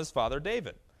the throne of his father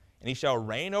David, and he shall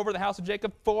reign over the house of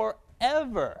Jacob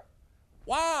forever.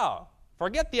 Wow.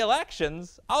 Forget the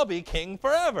elections. I'll be king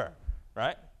forever,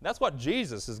 right? That's what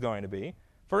Jesus is going to be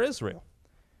for Israel.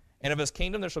 And of his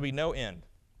kingdom there shall be no end.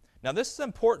 Now, this is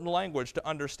important language to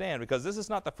understand because this is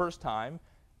not the first time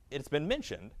it's been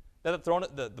mentioned that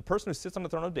the person who sits on the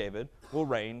throne of David will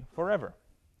reign forever.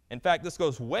 In fact, this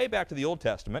goes way back to the Old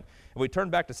Testament. If we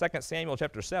turn back to 2 Samuel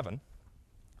chapter 7,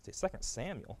 say 2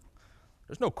 Samuel.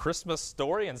 There's no Christmas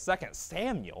story in 2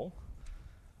 Samuel.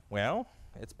 Well,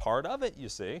 it's part of it, you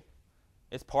see.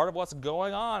 It's part of what's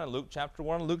going on in Luke chapter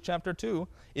 1 and Luke chapter 2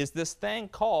 is this thing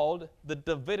called the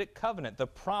Davidic covenant, the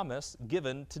promise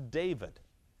given to David.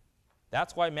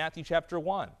 That's why Matthew chapter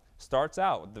 1 starts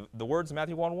out, the words in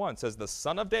Matthew 1:1 says, the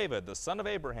son of David, the son of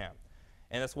Abraham.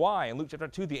 And that's why in Luke chapter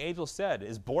 2 the angel said,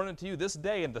 is born unto you this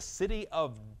day in the city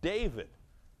of David.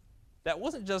 That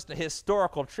wasn't just a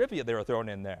historical trivia they were throwing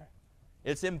in there.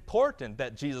 It's important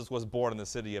that Jesus was born in the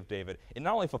city of David. It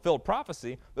not only fulfilled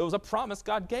prophecy, but it was a promise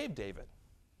God gave David.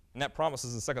 And that promise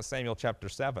is in 2 Samuel chapter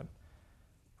 7.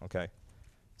 Okay.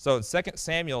 So in 2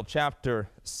 Samuel chapter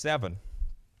 7,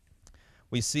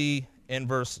 we see in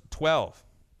verse 12,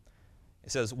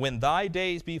 it says, when thy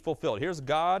days be fulfilled. Here's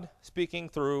God speaking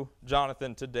through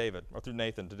Jonathan to David, or through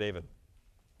Nathan to David.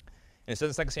 And it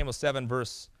says in 2 Samuel 7,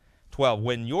 verse 12,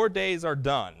 when your days are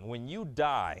done, when you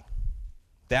die,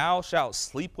 thou shalt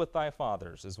sleep with thy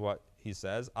fathers, is what he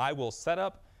says. I will set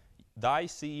up thy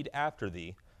seed after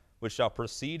thee, which shall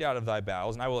proceed out of thy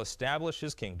bowels, and I will establish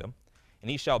his kingdom. And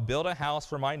he shall build a house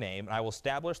for my name, and I will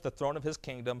establish the throne of his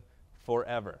kingdom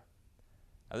forever.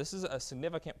 Now, this is a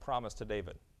significant promise to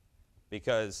David,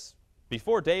 because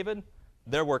before David,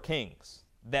 there were kings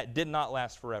that did not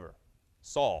last forever.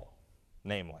 Saul,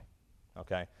 namely.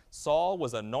 Okay? Saul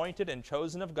was anointed and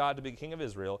chosen of God to be king of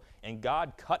Israel, and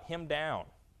God cut him down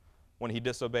when he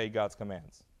disobeyed God's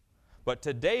commands. But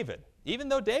to David, even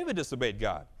though David disobeyed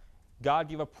God, God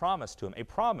gave a promise to him, a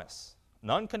promise, an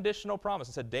unconditional promise.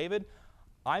 He said, David,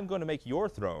 I'm going to make your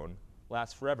throne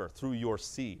last forever through your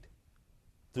seed.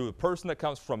 Through a person that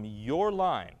comes from your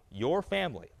line, your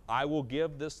family, I will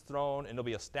give this throne and it'll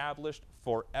be established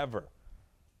forever.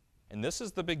 And this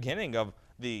is the beginning of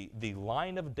the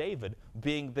line of David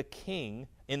being the king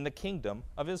in the kingdom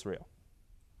of Israel,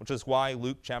 which is why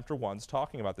Luke chapter 1 is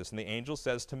talking about this. And the angel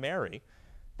says to Mary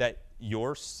that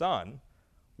your son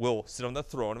will sit on the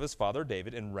throne of his father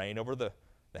David and reign over the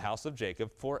house of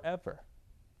Jacob forever.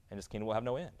 And his kingdom will have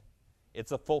no end.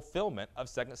 It's a fulfillment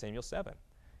of 2 Samuel 7.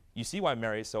 You see why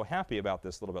Mary is so happy about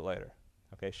this a little bit later.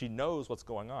 Okay, she knows what's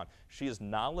going on. She is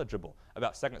knowledgeable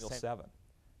about 2 Samuel 7.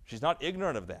 She's not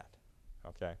ignorant of that.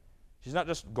 Okay, she's not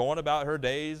just going about her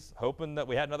days hoping that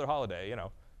we had another holiday,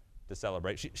 to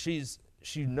celebrate.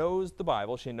 She knows the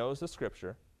Bible. She knows the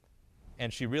Scripture,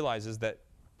 and she realizes that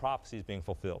prophecy is being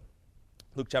fulfilled.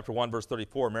 Luke chapter 1, verse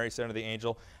 34, Mary said unto the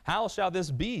angel, How shall this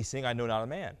be, seeing I know not a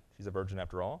man? She's a virgin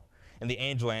after all. And the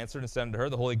angel answered and said unto her,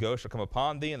 The Holy Ghost shall come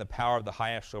upon thee, and the power of the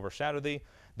highest shall overshadow thee.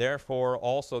 Therefore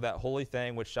also that holy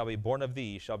thing which shall be born of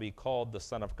thee shall be called the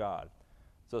Son of God.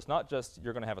 So it's not just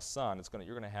you're going to have a son,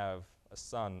 you're going to have a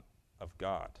son of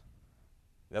God.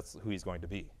 That's who he's going to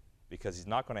be, because he's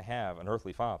not going to have an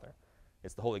earthly father.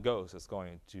 It's the Holy Ghost that's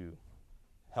going to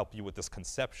help you with this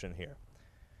conception here.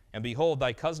 And behold,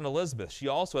 thy cousin Elizabeth, she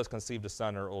also has conceived a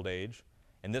son in her old age,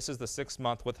 and this is the 6th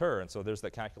month with her. And so there's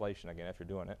that calculation again if you're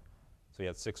doing it. So you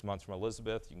had 6 months from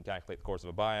Elizabeth. You can calculate the course of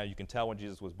Abiah. You can tell when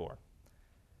Jesus was born.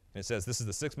 And it says, This is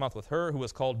the 6th month with her who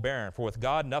was called barren, for with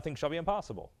God nothing shall be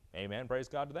impossible. Amen. Praise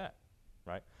God to that.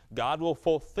 Right? God will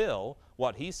fulfill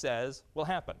what he says will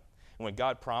happen. And when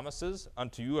God promises,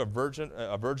 unto you a virgin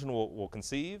will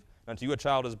conceive, unto you a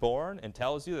child is born, and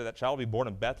tells you that child will be born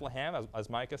in Bethlehem, as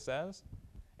Micah says,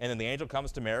 and then the angel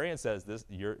comes to Mary and says, this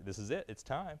is it. It's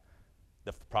time.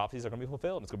 The prophecies are going to be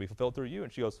fulfilled, and it's going to be fulfilled through you.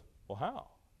 And she goes, well, how?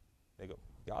 They go,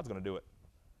 God's going to do it.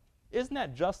 Isn't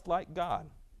that just like God?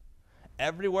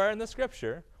 Everywhere in the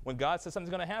Scripture, when God says something's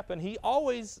going to happen, he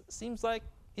always seems like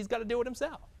he's got to do it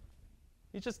himself.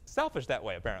 He's just selfish that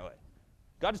way, apparently.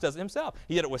 God just does it himself.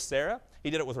 He did it with Sarah. He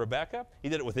did it with Rebekah. He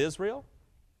did it with Israel.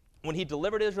 When he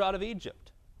delivered Israel out of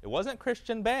Egypt, it wasn't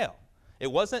Christian Baal.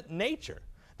 It wasn't nature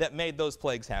that made those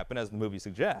plagues happen, as the movie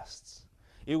suggests.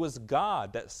 It was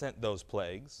God that sent those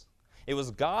plagues. It was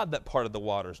God that parted the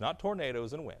waters, not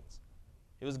tornadoes and winds.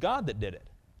 It was God that did it.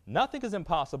 Nothing is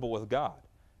impossible with God.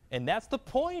 And that's the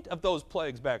point of those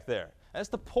plagues back there. That's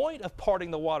the point of parting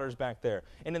the waters back there.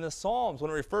 And in the Psalms, when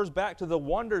it refers back to the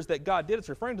wonders that God did, it's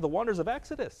referring to the wonders of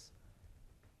Exodus.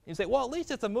 You say, well, at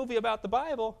least it's a movie about the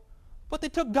Bible. But they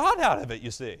took God out of it, you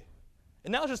see.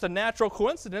 And now it's just a natural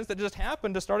coincidence that just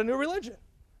happened to start a new religion.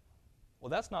 Well,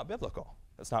 that's not biblical.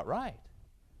 That's not right.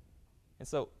 And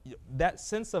so that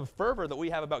sense of fervor that we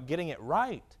have about getting it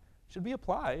right should be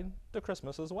applied to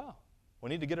Christmas as well. We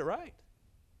need to get it right,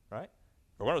 right?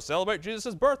 If we're going to celebrate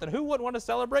Jesus' birth, and who wouldn't want to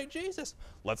celebrate Jesus?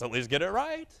 Let's at least get it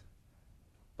right.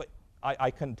 But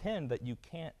I contend that you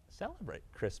can't celebrate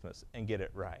Christmas and get it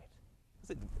right.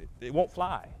 It won't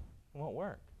fly. It won't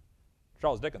work.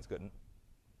 Charles Dickens couldn't,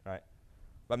 right?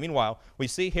 But meanwhile, we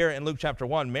see here in Luke chapter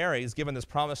 1, Mary is given this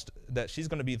promise that she's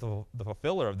going to be the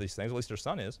fulfiller of these things, at least her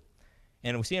son is.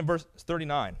 And we see in verse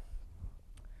 39,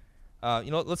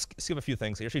 let's skip a few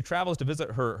things here. She travels to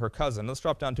visit her cousin. Let's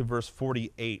drop down to verse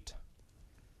 48.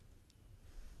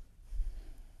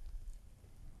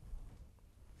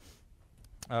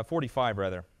 Uh, 45,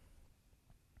 rather.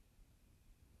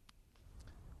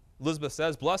 Elizabeth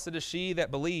says, Blessed is she that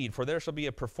believed, for there shall be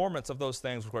a performance of those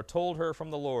things which were told her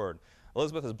from the Lord.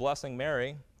 Elizabeth is blessing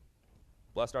Mary.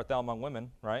 Blessed art thou among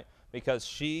women, right? Because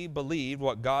she believed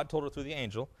what God told her through the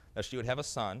angel, that she would have a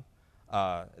son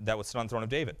that would sit on the throne of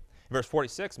David. In verse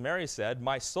 46, Mary said,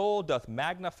 My soul doth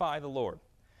magnify the Lord,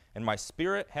 and my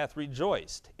spirit hath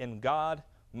rejoiced in God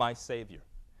my Savior.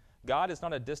 God is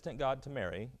not a distant God to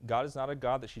Mary. God is not a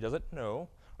God that she doesn't know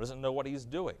or doesn't know what he's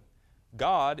doing.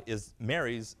 God is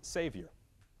Mary's Savior.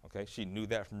 Okay, she knew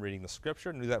that from reading the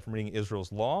Scripture, knew that from reading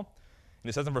Israel's law. And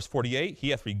it says in verse 48, He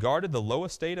hath regarded the low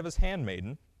estate of his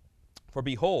handmaiden, for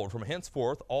behold, from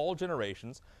henceforth all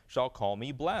generations shall call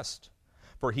me blessed.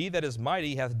 For he that is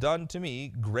mighty hath done to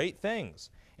me great things,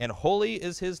 and holy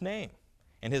is his name,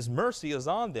 and his mercy is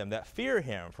on them that fear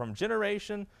him from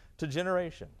generation to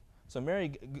generation. So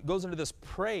Mary goes into this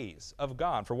praise of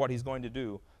God for what he's going to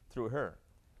do through her.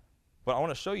 But I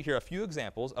want to show you here a few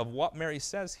examples of what Mary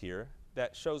says here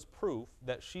that shows proof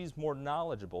that she's more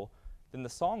knowledgeable than the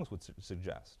songs would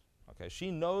suggest. Okay,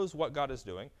 she knows what God is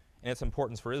doing and its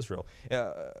importance for Israel.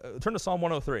 Turn to Psalm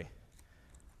 103.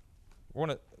 We're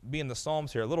going to be in the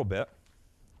Psalms here a little bit,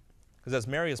 because as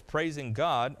Mary is praising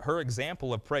God, her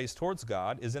example of praise towards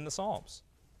God is in the Psalms.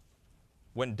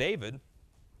 When David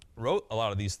wrote a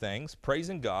lot of these things,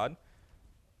 praising God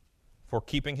for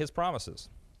keeping his promises,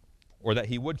 or that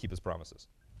he would keep his promises.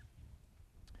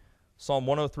 Psalm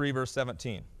 103, verse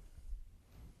 17.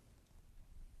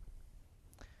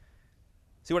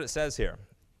 See what it says here.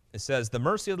 It says, The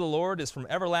mercy of the Lord is from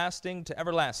everlasting to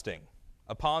everlasting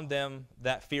upon them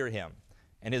that fear him,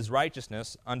 and his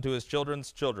righteousness unto his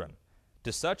children's children,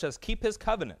 to such as keep his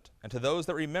covenant, and to those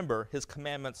that remember his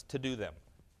commandments to do them.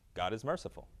 God is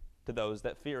merciful to those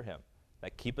that fear him,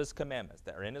 that keep his commandments,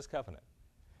 that are in his covenant.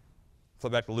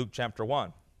 Flip back to Luke chapter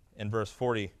 1, in verse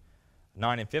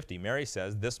 49 and 50. Mary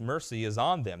says, this mercy is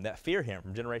on them that fear him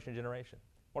from generation to generation.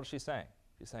 What is she saying?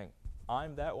 She's saying,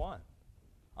 I'm that one.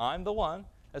 I'm the one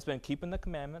that's been keeping the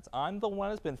commandments. I'm the one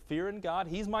that's been fearing God.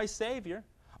 He's my Savior.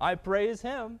 I praise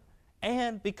him.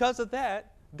 And because of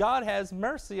that, God has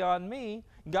mercy on me.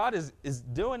 God is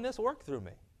doing this work through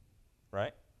me,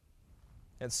 right?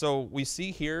 And so we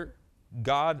see here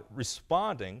God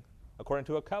responding according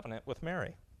to a covenant with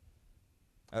Mary,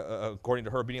 according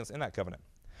to her obedience in that covenant.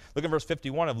 Look at verse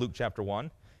 51 of Luke chapter 1.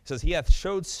 It says, he hath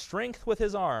showed strength with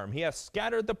his arm. He hath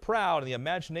scattered the proud in the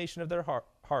imagination of their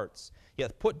hearts. He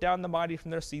hath put down the mighty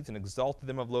from their seats and exalted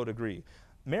them of low degree.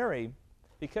 Mary,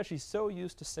 because she's so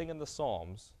used to singing the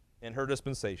Psalms in her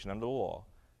dispensation under the law,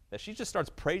 that she just starts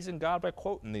praising God by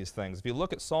quoting these things. If you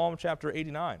look at Psalm chapter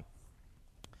 89,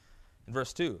 in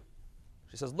verse 2,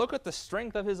 she says, look at the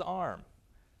strength of his arm.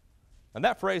 And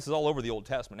that phrase is all over the Old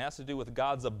Testament. It has to do with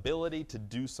God's ability to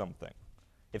do something.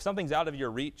 If something's out of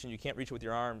your reach and you can't reach it with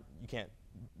your arm, you can't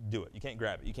do it. You can't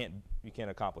grab it. You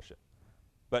can't accomplish it.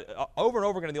 But over and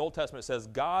over again in the Old Testament it says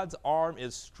God's arm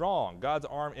is strong. God's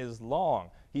arm is long.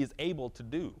 He is able to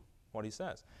do what he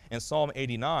says. And Psalm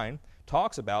 89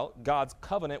 talks about God's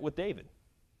covenant with David,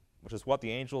 which is what the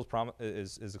angel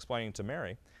is explaining to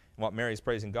Mary and what Mary is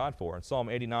praising God for. In Psalm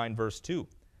 89 verse 2,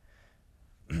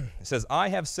 it says, I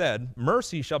have said,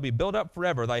 mercy shall be built up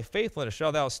forever. Thy faithfulness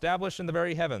shalt thou establish in the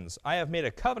very heavens. I have made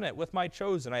a covenant with my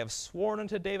chosen. I have sworn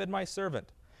unto David my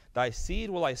servant. Thy seed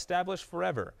will I establish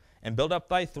forever, and build up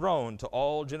thy throne to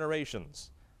all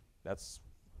generations. That's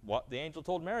what the angel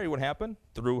told Mary would happen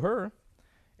through her.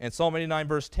 In Psalm 89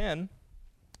 verse 10,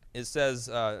 it says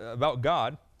about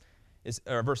God,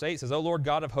 verse 8 says, O Lord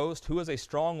God of hosts, who is a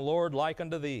strong Lord like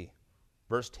unto thee?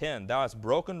 Verse 10, thou hast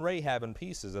broken Rahab in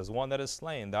pieces as one that is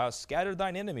slain. Thou hast scattered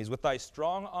thine enemies with thy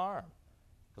strong arm.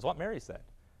 That's what Mary said.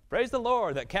 Praise the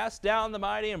Lord that casts down the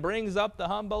mighty and brings up the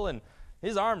humble, and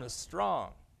his arm is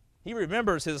strong. He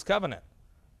remembers his covenant.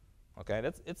 Okay,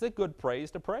 it's a good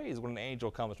praise to praise when an angel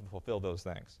comes to fulfill those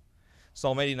things.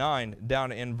 Psalm 89,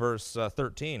 down in verse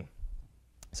 13, it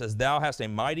says, thou hast a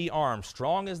mighty arm,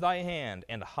 strong is thy hand,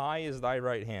 and high is thy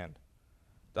right hand.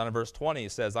 Down in verse 20,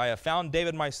 it says, I have found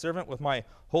David my servant, with my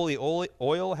holy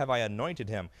oil have I anointed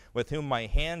him, with whom my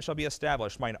hand shall be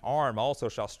established, mine arm also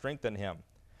shall strengthen him.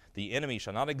 The enemy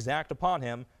shall not exact upon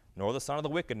him, nor the son of the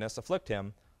wickedness afflict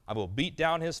him. I will beat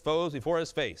down his foes before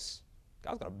his face.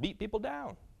 God's going to beat people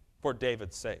down for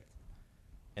David's sake.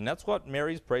 And that's what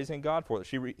Mary's praising God for,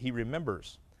 that he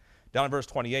remembers. Down in verse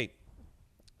 28,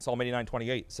 Psalm 89,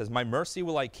 28, says, my mercy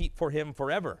will I keep for him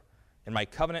forever, and my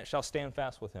covenant shall stand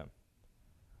fast with him.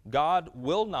 God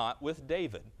will not, with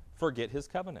David, forget his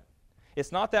covenant.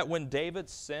 It's not that when David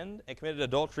sinned and committed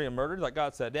adultery and murder, like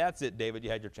God said, that's it, David, you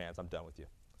had your chance, I'm done with you.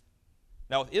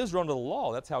 Now, with Israel under the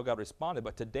law, that's how God responded.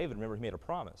 But to David, remember, he made a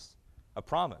promise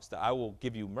that I will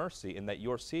give you mercy and that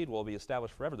your seed will be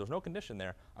established forever. There's no condition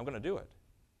there. I'm going to do it.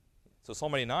 So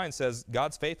Psalm 89 says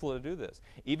God's faithful to do this.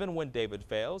 Even when David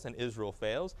fails and Israel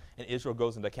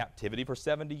goes into captivity for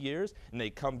 70 years, and they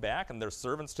come back and they're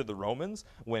servants to the Romans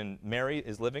when Mary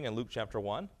is living in Luke chapter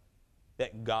 1,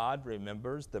 that God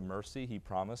remembers the mercy he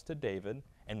promised to David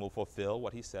and will fulfill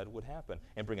what he said would happen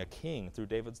and bring a king through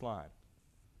David's line.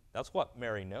 That's what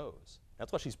Mary knows.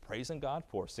 That's what she's praising God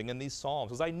for, singing these psalms,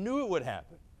 because I knew it would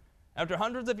happen. After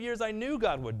hundreds of years, I knew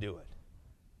God would do it,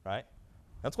 right?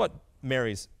 That's what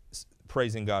Mary's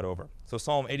praising God over. So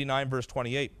Psalm 89, verse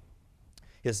 28,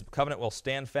 his covenant will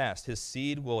stand fast. His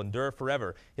seed will endure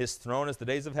forever. His throne is the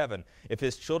days of heaven. If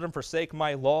his children forsake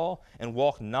my law and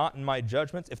walk not in my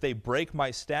judgments, if they break my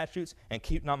statutes and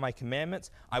keep not my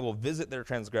commandments, I will visit their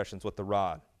transgressions with the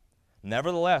rod.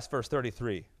 Nevertheless, verse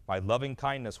 33, my loving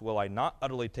kindness will I not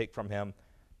utterly take from him,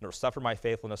 nor suffer my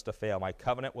faithfulness to fail. My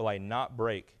covenant will I not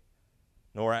break,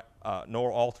 nor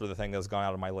alter the thing that has gone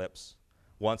out of my lips.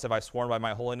 Once have I sworn by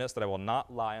my holiness that I will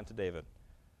not lie unto David.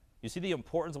 You see the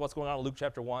importance of what's going on in Luke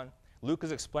chapter 1? Luke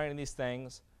is explaining these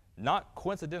things not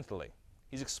coincidentally.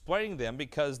 He's explaining them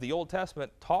because the Old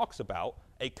Testament talks about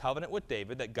a covenant with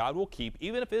David that God will keep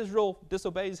even if Israel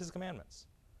disobeys his commandments.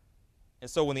 And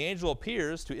so when the angel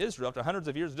appears to Israel after hundreds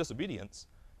of years of disobedience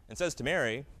and says to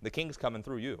Mary, the king's coming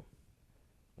through you.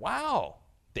 Wow!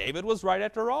 David was right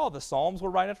after all. The Psalms were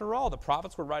right after all. The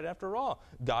prophets were right after all.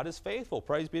 God is faithful.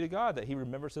 Praise be to God that he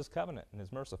remembers his covenant and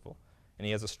is merciful. And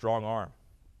he has a strong arm.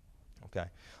 Okay.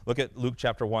 Look at Luke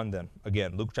chapter 1 then.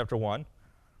 Again, Luke chapter 1.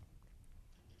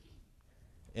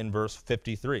 in verse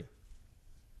 53.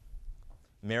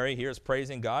 Mary here is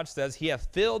praising God, says, He hath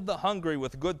filled the hungry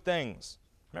with good things.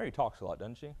 Mary talks a lot,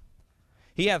 doesn't she?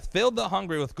 He hath filled the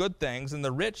hungry with good things, and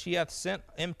the rich he hath sent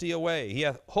empty away. He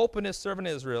hath hope in his servant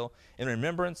Israel in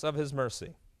remembrance of his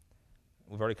mercy.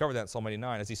 We've already covered that in Psalm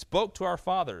 89. As he spoke to our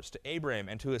fathers, to Abraham,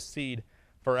 and to his seed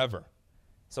forever.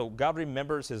 So God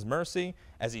remembers his mercy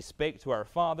as he spake to our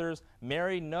fathers.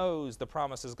 Mary knows the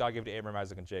promises God gave to Abraham,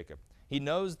 Isaac, and Jacob. She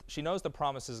knows the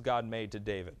promises God made to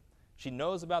David. She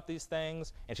knows about these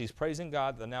things, and she's praising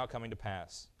God that they're now coming to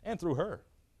pass. And through her.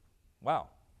 Wow.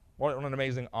 What an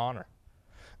amazing honor.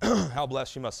 How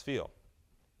blessed she must feel.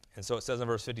 And so it says in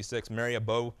verse 56, Mary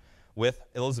abode with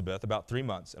Elizabeth about 3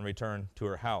 months and returned to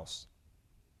her house.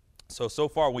 So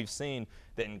far we've seen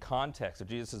that in context of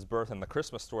Jesus' birth and the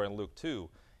Christmas story in Luke 2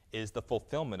 is the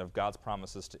fulfillment of God's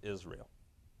promises to Israel.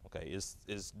 Okay,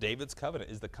 is David's covenant,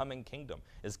 is the coming kingdom.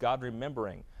 Is God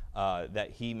remembering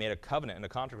that he made a covenant and a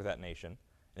contract with that nation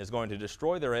and is going to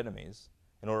destroy their enemies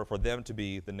in order for them to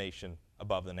be the nation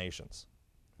above the nations.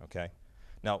 Okay?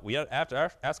 Now, we have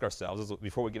to ask ourselves,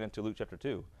 before we get into Luke chapter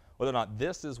 2, whether or not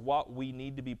this is what we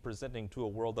need to be presenting to a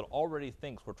world that already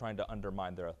thinks we're trying to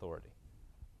undermine their authority.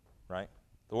 Right?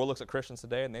 The world looks at Christians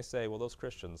today and they say, well, those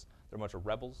Christians, they're a bunch of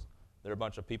rebels. They're a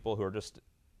bunch of people who are just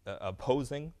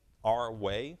opposing our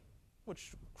way,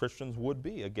 which Christians would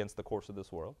be against the course of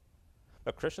this world.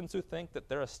 But Christians who think that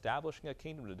they're establishing a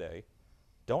kingdom today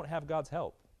don't have God's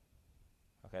help.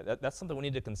 Okay, that's something we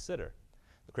need to consider.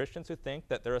 The Christians who think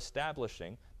that they're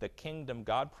establishing the kingdom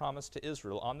God promised to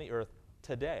Israel on the earth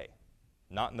today,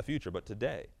 not in the future, but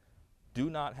today, do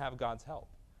not have God's help.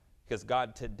 Because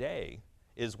God today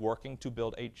is working to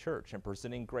build a church and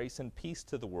presenting grace and peace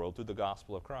to the world through the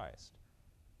gospel of Christ.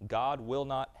 God will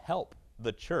not help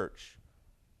the church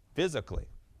physically,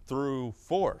 through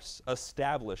force,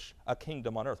 establish a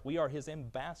kingdom on earth. We are his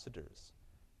ambassadors,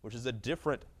 which is a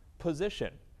different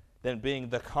position than being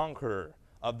the conqueror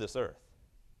of this earth.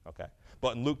 Okay?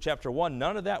 But in Luke chapter 1,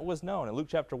 none of that was known. In Luke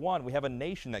chapter 1, we have a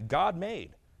nation that God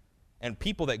made and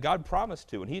people that God promised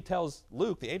to. And he tells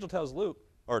Luke, the angel tells Luke,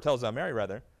 or tells Mary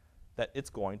rather, that it's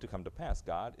going to come to pass.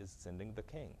 God is sending the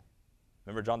king.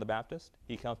 Remember John the Baptist?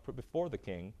 He comes before the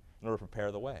king in order to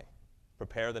prepare the way,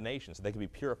 prepare the nation so they can be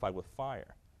purified with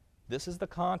fire. This is the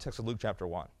context of Luke chapter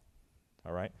 1.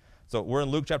 All right? So we're in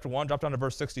Luke chapter 1. Drop down to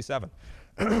verse 67.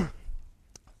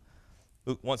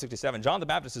 Luke 1:67. John the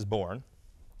Baptist is born.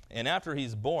 And after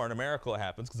he's born, a miracle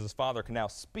happens because his father can now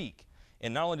speak.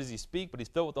 And not only does he speak, but he's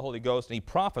filled with the Holy Ghost, and he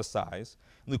prophesies.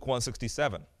 Luke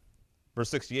 1:67. Verse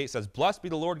 68 says, Blessed be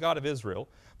the Lord God of Israel,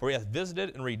 for he hath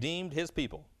visited and redeemed his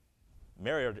people.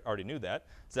 Mary already knew that.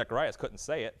 Zechariah couldn't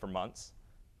say it for months,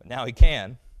 but now he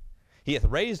can. He hath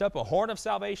raised up a horn of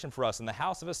salvation for us in the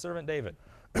house of his servant David.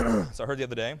 So I heard the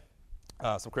other day,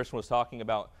 some Christian was talking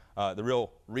about the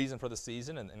real reason for the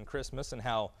season and Christmas, and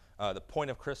how the point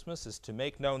of Christmas is to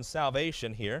make known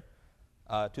salvation here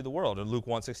to the world. In Luke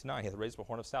 1:69, he hath raised up a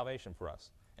horn of salvation for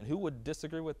us. And who would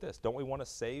disagree with this? Don't we want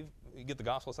to get the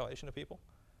gospel of salvation to people?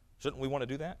 Shouldn't we want to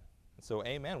do that? So,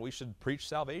 amen, we should preach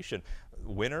salvation.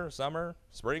 Winter, summer,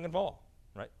 spring, and fall,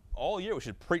 right? All year we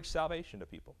should preach salvation to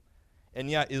people. And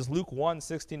yet, is Luke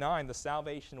 1:69 the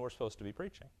salvation we're supposed to be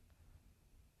preaching?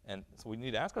 And so we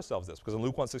need to ask ourselves this, because in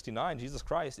Luke 1:69, Jesus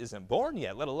Christ isn't born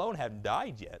yet, let alone have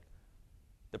died yet.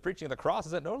 The preaching of the cross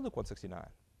isn't known in Luke 1:69.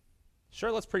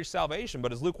 Sure, let's preach salvation,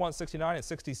 but is Luke 1:69 and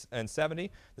 60 and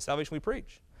 70 the salvation we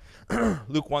preach?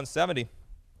 Luke 1:70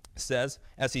 says,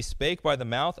 As he spake by the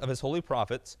mouth of his holy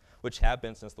prophets, which have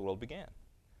been since the world began.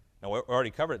 Now, we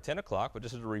already covered at 10 o'clock, but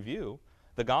just as a review,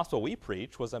 the gospel we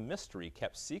preach was a mystery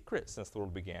kept secret since the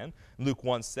world began. In Luke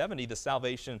 1:70, the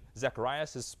salvation Zechariah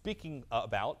is speaking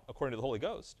about, according to the Holy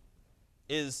Ghost,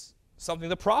 is something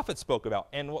the prophets spoke about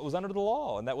and what was under the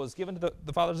law and that was given to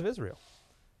the fathers of Israel.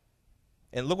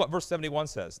 And look what verse 71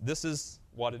 says. This is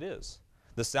what it is.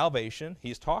 The salvation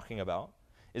he's talking about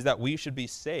is that we should be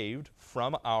saved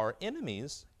from our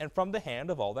enemies and from the hand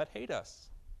of all that hate us.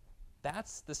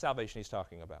 That's the salvation he's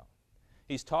talking about.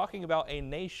 He's talking about a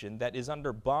nation that is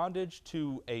under bondage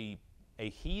to a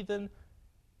heathen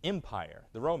empire,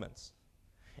 the Romans,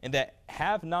 and that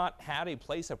have not had a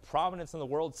place of prominence in the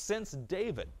world since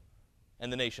David,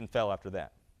 and the nation fell after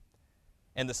that.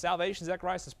 And the salvation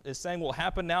Zechariah is saying will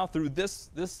happen now through this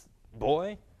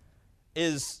boy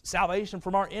is salvation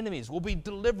from our enemies. We'll be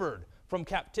delivered from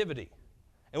captivity.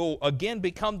 And will again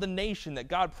become the nation that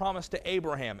God promised to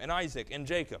Abraham and Isaac and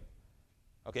Jacob.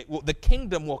 Okay, well, the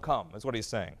kingdom will come, is what he's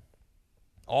saying.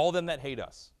 All them that hate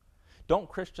us. Don't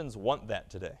Christians want that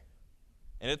today?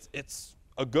 And it's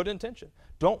a good intention.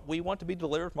 Don't we want to be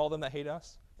delivered from all them that hate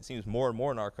us? It seems more and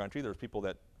more in our country there's people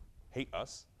that hate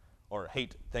us or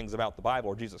hate things about the Bible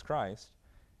or Jesus Christ.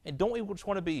 And don't we just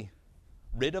want to be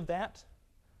rid of that?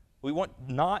 We want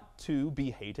not to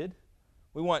be hated.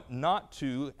 We want not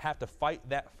to have to fight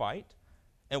that fight.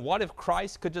 And what if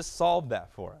Christ could just solve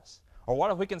that for us? Or what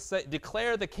if we can say,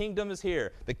 declare the kingdom is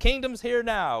here. The kingdom's here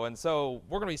now, and so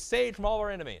we're going to be saved from all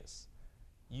our enemies.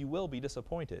 You will be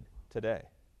disappointed today.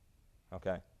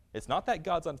 Okay? It's not that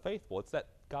God's unfaithful. It's that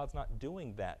God's not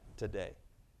doing that today.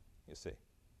 You see.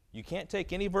 You can't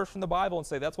take any verse from the Bible and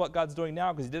say that's what God's doing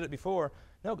now because he did it before.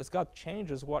 No, because God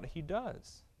changes what he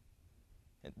does.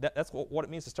 And that's what it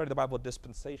means to study the Bible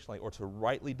dispensationally, or to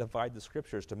rightly divide the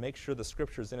Scriptures, to make sure the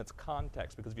Scripture is in its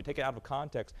context. Because if you take it out of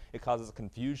context, it causes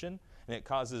confusion, and it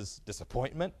causes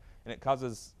disappointment, and it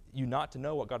causes you not to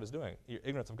know what God is doing, your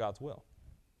ignorance of God's will.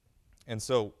 And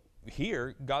so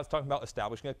here, God's talking about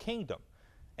establishing a kingdom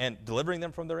and delivering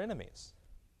them from their enemies.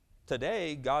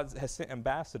 Today, God has sent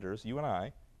ambassadors, you and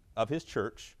I, of his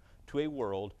church to a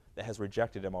world that has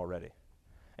rejected him already.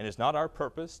 And it's not our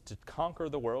purpose to conquer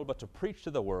the world, but to preach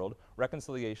to the world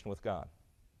reconciliation with God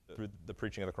through the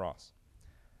preaching of the cross.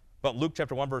 But Luke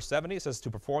chapter 1, verse 70, it says,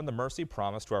 to perform the mercy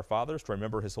promised to our fathers, to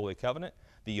remember his holy covenant,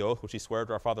 the oath which he swore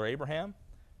to our father Abraham.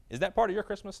 Is that part of your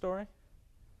Christmas story?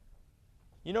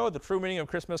 You know the true meaning of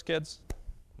Christmas, kids?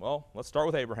 Well, let's start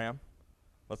with Abraham.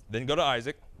 Let's then go to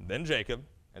Isaac, then Jacob,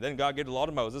 and then God gave the law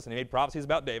to Moses, and he made prophecies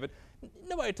about David.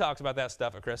 Nobody talks about that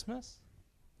stuff at Christmas.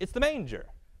 It's the manger.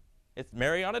 It's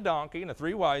Mary on a donkey and the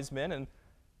 3 wise men. And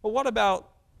well, what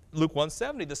about Luke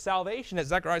 1:70, the salvation that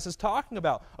Zechariah is talking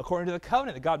about, according to the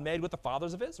covenant that God made with the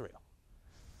fathers of Israel?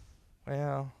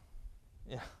 Well,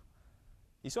 yeah.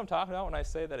 You see what I'm talking about when I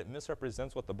say that it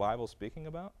misrepresents what the Bible is speaking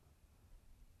about?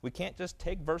 We can't just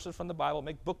take verses from the Bible,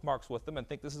 make bookmarks with them, and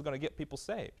think this is going to get people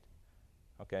saved.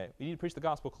 Okay? We need to preach the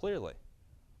gospel clearly,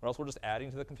 or else we're just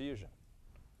adding to the confusion.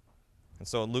 And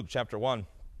so in Luke chapter 1,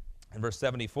 in verse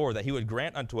 74, that he would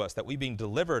grant unto us that we, being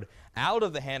delivered out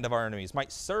of the hand of our enemies,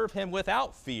 might serve him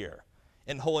without fear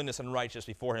in holiness and righteousness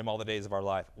before him all the days of our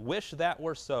life. Wish that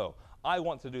were so. I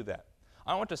want to do that.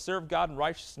 I want to serve God in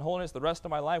righteousness and holiness the rest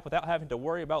of my life without having to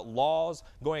worry about laws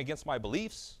going against my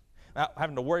beliefs, without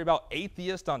having to worry about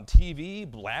atheists on TV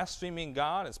blaspheming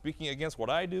God and speaking against what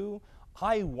I do.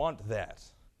 I want that.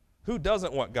 Who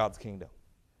doesn't want God's kingdom?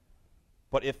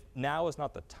 But if now is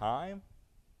not the time,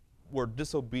 we're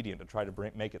disobedient to try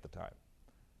to make it the time.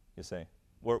 You see,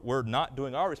 we're not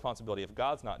doing our responsibility if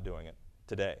God's not doing it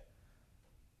today.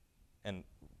 And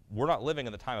we're not living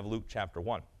in the time of Luke chapter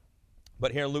 1.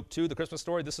 But here in Luke 2, the Christmas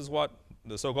story, this is what,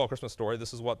 the so-called Christmas story,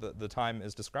 this is what the time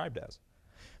is described as.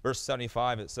 Verse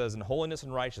 75, it says, in holiness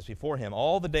and righteousness before him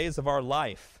all the days of our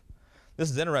life. This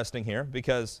is interesting here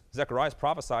because Zechariah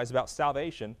prophesies about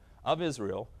salvation of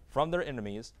Israel from their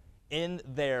enemies in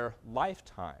their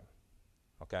lifetime.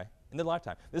 Okay? In their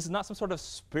lifetime. This is not some sort of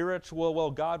spiritual,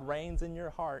 well, God reigns in your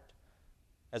heart.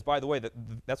 As, by the way,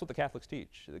 that's what the Catholics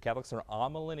teach. The Catholics are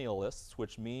amillennialists,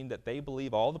 which mean that they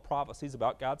believe all the prophecies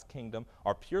about God's kingdom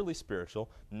are purely spiritual,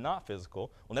 not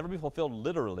physical, will never be fulfilled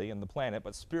literally in the planet,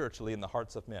 but spiritually in the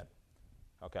hearts of men.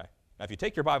 Okay? Now, if you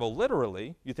take your Bible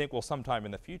literally, you think, well, sometime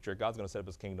in the future, God's going to set up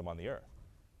his kingdom on the earth.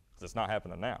 Because it's not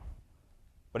happening now.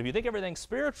 But if you think everything's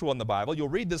spiritual in the Bible, you'll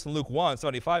read this in Luke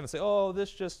 1:75 and say, oh,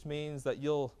 this just means that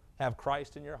you'll have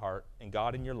Christ in your heart and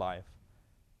God in your life.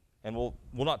 And we'll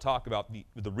not talk about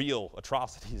the real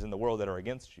atrocities in the world that are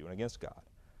against you and against God.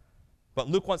 But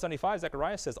Luke 1:75,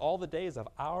 Zechariah says, all the days of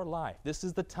our life, this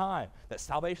is the time that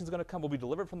salvation is going to come. We'll be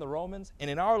delivered from the Romans, and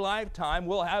in our lifetime,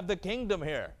 we'll have the kingdom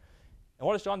here. And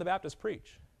what does John the Baptist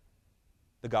preach?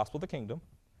 The gospel of the kingdom.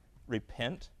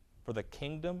 Repent, for the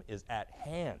kingdom is at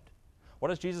hand. What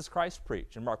does Jesus Christ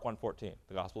preach in Mark 1:14?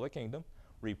 The gospel of the kingdom.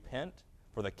 Repent,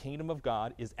 for the kingdom of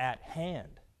God is at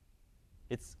hand.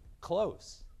 It's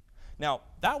close. Now,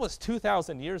 that was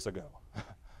 2,000 years ago.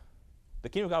 The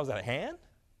kingdom of God was at hand?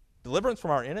 Deliverance from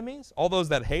our enemies? All those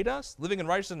that hate us? Living in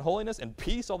righteousness and holiness and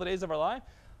peace all the days of our life?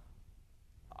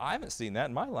 I haven't seen that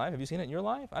in my life. Have you seen it in your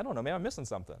life? I don't know. Maybe I'm missing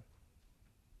something.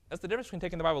 That's the difference between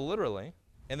taking the Bible literally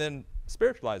and then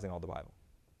spiritualizing all the Bible.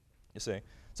 You see?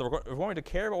 So if we're going to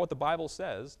care about what the Bible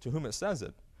says, to whom it says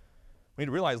it, we need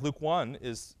to realize Luke 1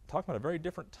 is talking about a very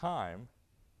different time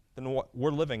than what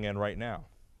we're living in right now.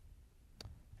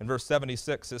 In verse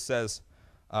 76, it says,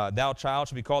 thou child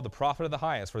shalt be called the prophet of the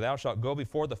highest, for thou shalt go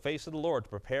before the face of the Lord to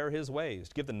prepare his ways,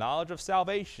 to give the knowledge of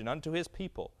salvation unto his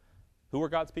people. Who were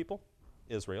God's people?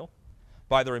 Israel.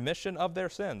 By the remission of their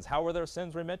sins. How were their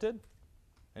sins remitted?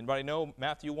 Anybody know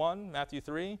Matthew 1, Matthew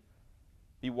 3?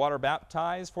 Be water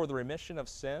baptized for the remission of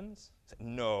sins?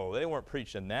 No, they weren't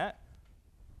preaching that.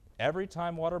 Every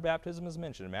time water baptism is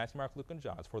mentioned in Matthew, Mark, Luke, and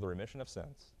John, it's for the remission of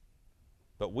sins.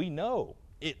 But we know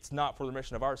it's not for the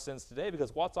remission of our sins today,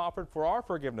 because what's offered for our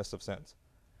forgiveness of sins?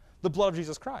 The blood of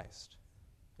Jesus Christ,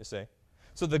 you see.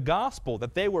 So the gospel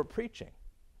that they were preaching,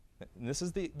 and this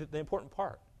is the important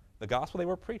part, the gospel they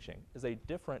were preaching is a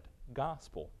different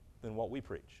gospel than what we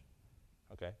preach.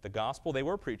 Okay? The gospel they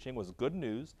were preaching was good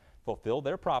news, fulfill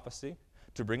their prophecy,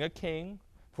 to bring a king,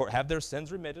 have their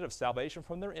sins remitted, of salvation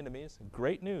from their enemies.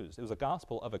 Great news. It was a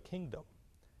gospel of a kingdom.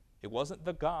 It wasn't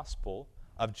the gospel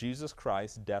of Jesus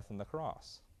Christ's death on the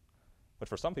cross, which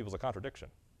for some people is a contradiction.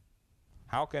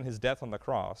 How can his death on the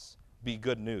cross be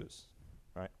good news,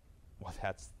 right? Well,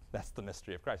 that's the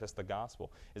mystery of Christ. That's the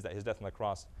gospel, is that his death on the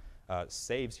cross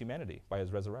saves humanity by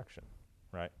his resurrection,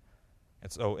 right?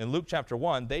 And so in Luke chapter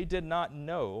 1, they did not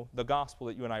know the gospel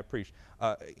that you and I preach.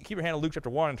 Keep your hand on Luke chapter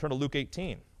 1 and turn to Luke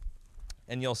 18.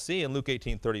 And you'll see in Luke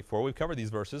 18:34, we've covered these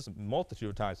verses a multitude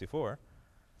of times before.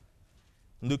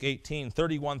 Luke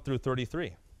 18:31 through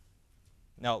 33.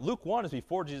 Now, Luke 1 is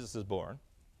before Jesus is born,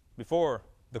 before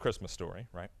the Christmas story,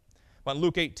 right? But in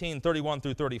Luke 18:31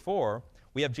 through 34,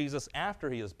 we have Jesus after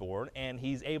he is born, and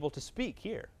he's able to speak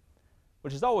here,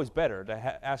 which is always better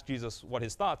to ask Jesus what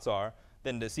his thoughts are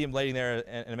than to see him laying there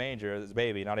in a manger as a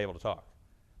baby, not able to talk.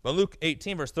 But Luke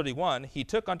 18, verse 31, he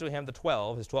took unto him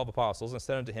his 12 apostles, and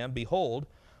said unto him, Behold,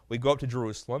 we go up to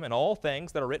Jerusalem, and all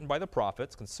things that are written by the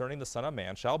prophets concerning the Son of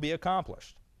Man shall be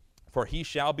accomplished. For he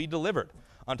shall be delivered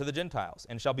unto the Gentiles,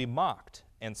 and shall be mocked,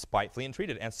 and spitefully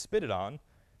entreated, and spitted on.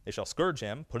 They shall scourge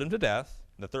him, put him to death,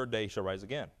 and the third day he shall rise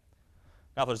again.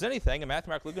 Now, if there's anything in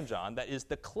Matthew, Mark, Luke, and John that is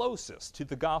the closest to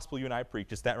the gospel you and I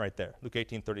preach, it's that right there, Luke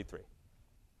 18:33.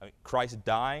 I mean, Christ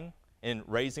dying and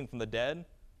raising from the dead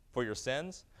for your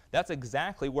sins. That's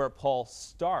exactly where Paul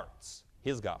starts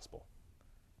his gospel.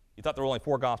 You thought there were only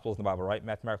 4 gospels in the Bible, right?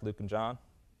 Matthew, Mark, Luke, and John.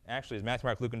 Actually, it's Matthew,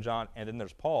 Mark, Luke, and John, and then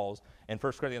there's Paul's in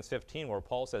 1 Corinthians 15, where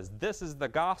Paul says, This is the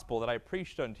gospel that I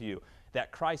preached unto you,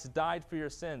 that Christ died for your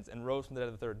sins and rose from the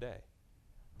dead the third day.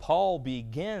 Paul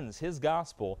begins his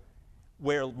gospel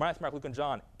where Matthew, Mark, Luke, and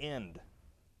John end,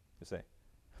 you see.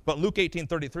 But Luke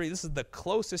 18:33, this is the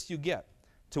closest you get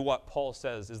to what Paul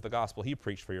says is the gospel he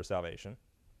preached for your salvation.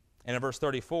 And in verse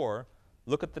 34,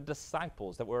 look at the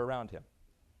disciples that were around him.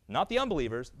 Not the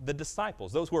unbelievers, the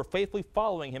disciples, those who were faithfully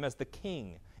following him as the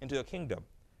king into a kingdom.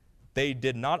 They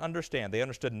did not understand. They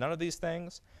understood none of these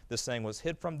things. This saying was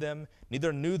hid from them,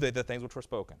 neither knew they the things which were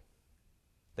spoken.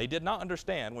 They did not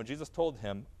understand when Jesus told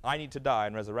him, I need to die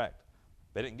and resurrect.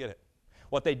 They didn't get it.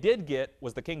 What they did get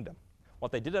was the kingdom.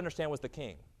 What they did understand was the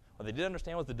king. What they did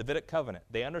understand was the Davidic covenant.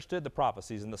 They understood the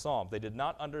prophecies in the Psalms. They did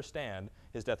not understand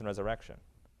his death and resurrection.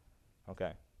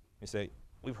 Okay. You say,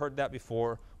 we've heard that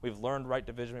before. We've learned right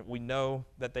division. We know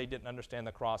that they didn't understand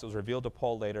the cross. It was revealed to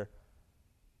Paul later.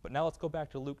 But now let's go back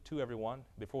to Luke 2, everyone,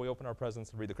 before we open our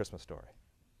presents and read the Christmas story.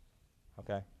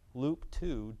 Okay? Luke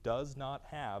 2 does not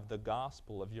have the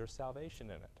gospel of your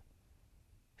salvation in it.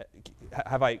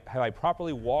 Have I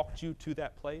properly walked you to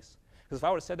that place? Because if I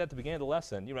would have said that at the beginning of the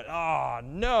lesson, you'd be like,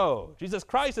 no, Jesus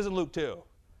Christ is in Luke 2,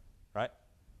 right?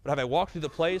 But have I walked through the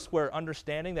place where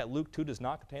understanding that Luke 2 does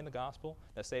not contain the gospel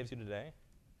that saves you today?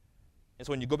 And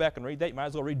so when you go back and read that, you might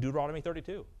as well read Deuteronomy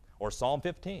 32 or Psalm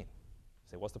 15. You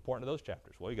say, what's the point of those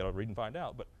chapters? Well, you got to read and find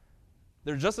out. But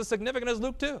they're just as significant as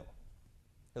Luke 2.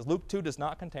 Because Luke 2 does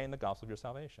not contain the gospel of your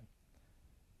salvation.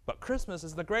 But Christmas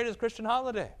is the greatest Christian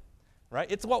holiday, right?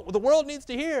 It's what the world needs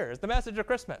to hear, is the message of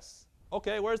Christmas.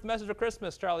 Okay, where's the message of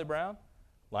Christmas, Charlie Brown?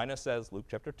 Linus says Luke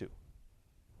chapter 2.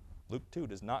 Luke 2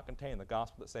 does not contain the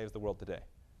gospel that saves the world today,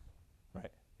 right?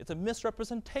 It's a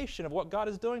misrepresentation of what God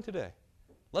is doing today.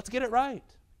 Let's get it right.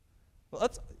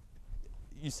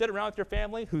 You sit around with your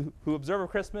family who observe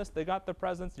Christmas. They got their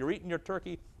presents. You're eating your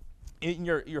turkey, eating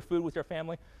your food with your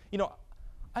family. You know,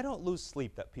 I don't lose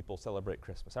sleep that people celebrate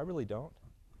Christmas. I really don't.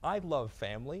 I love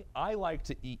family. I like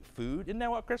to eat food. Isn't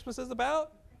that what Christmas is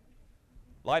about?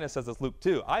 Linus says it's Luke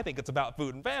 2. I think it's about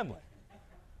food and family,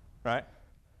 right?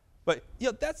 But,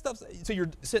 that stuff, so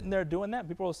you're sitting there doing that, and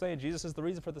people will say Jesus is the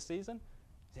reason for the season.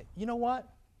 You know what?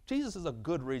 Jesus is a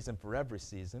good reason for every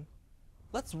season.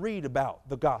 Let's read about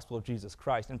the gospel of Jesus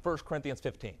Christ in 1 Corinthians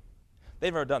 15.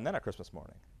 They've never done that at Christmas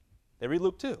morning. They read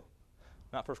Luke 2,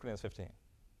 not 1 Corinthians 15,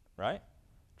 right?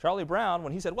 Charlie Brown,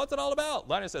 when he said, what's it all about?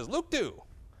 Linus says, Luke 2.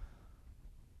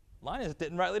 Linus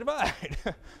didn't rightly divide.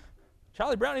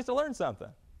 Charlie Brown needs to learn something.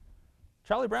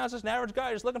 Charlie Brown's just an average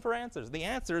guy just looking for answers. The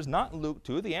answer is not in Luke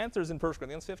 2. The answer is in 1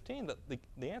 Corinthians 15.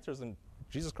 The answer is in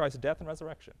Jesus Christ's death and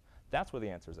resurrection. That's where the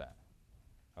answer is at.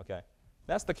 Okay?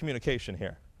 That's the communication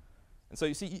here. And so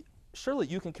you see, surely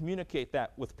you can communicate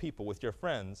that with people, with your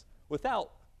friends,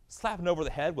 without slapping over the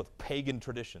head with pagan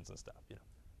traditions and stuff.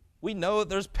 We know that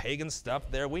there's pagan stuff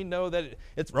there. We know that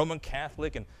it's Roman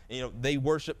Catholic and they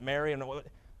worship Mary and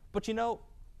but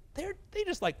they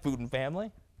just like Food and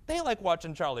Family. They like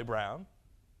watching Charlie Brown.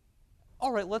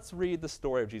 All right, let's read the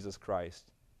story of Jesus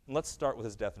Christ. And let's start with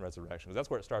his death and resurrection, because that's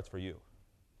where it starts for you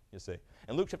see.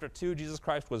 In Luke chapter 2, Jesus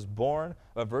Christ was born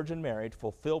of a Virgin Mary to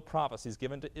fulfill prophecies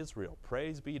given to Israel.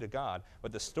 Praise be to God.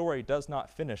 But the story does not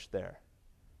finish there.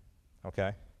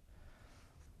 Okay?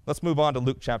 Let's move on to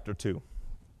Luke chapter 2.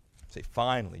 Say,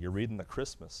 finally, you're reading the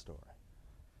Christmas story.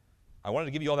 I wanted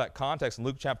to give you all that context in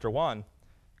Luke chapter 1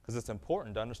 because it's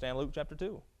important to understand Luke chapter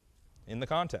 2 in the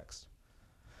context.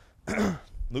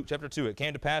 Luke chapter 2, it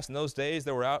came to pass in those days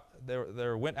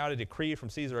there went out a decree from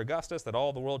Caesar Augustus that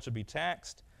all the world should be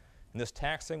taxed. And this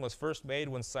taxing was first made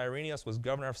when Cyrenius was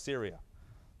governor of Syria.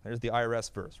 There's the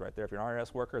IRS verse right there. If you're an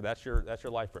IRS worker, that's your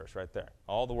life verse right there.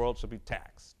 All the world should be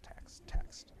taxed.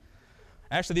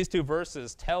 Actually, these two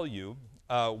verses tell you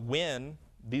when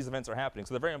these events are happening.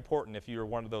 So they're very important if you're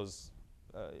one of those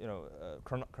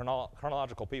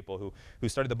chronological people who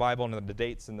study the Bible and the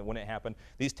dates and when it happened.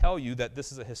 These tell you that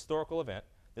this is a historical event.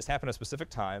 This happened at a specific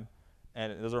time,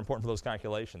 and those are important for those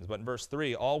calculations. But in verse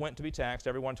 3, all went to be taxed,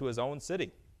 everyone to his own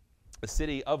city, the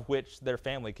city of which their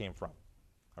family came from.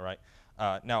 All right?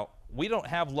 Now, we don't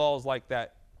have laws like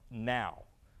that now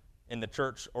in the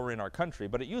church or in our country,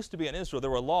 but it used to be in Israel. There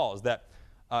were laws that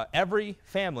every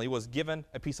family was given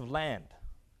a piece of land.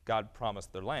 God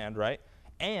promised their land, right?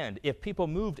 And if people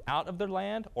moved out of their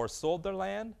land or sold their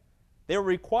land, they were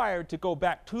required to go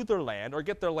back to their land or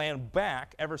get their land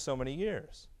back ever so many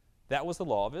years. That was the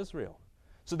law of Israel.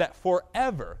 So that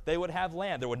forever they would have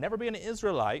land. There would never be an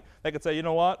Israelite that could say, you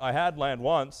know what, I had land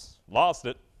once, lost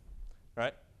it,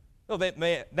 right? Well, that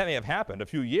may have happened a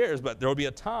few years, but there would be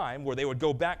a time where they would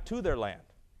go back to their land.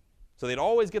 So they'd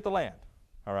always get the land,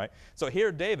 all right? So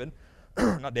here David,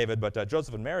 not David, but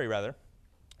Joseph and Mary, rather,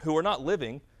 who were not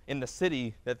living in the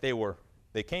city that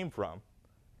they came from,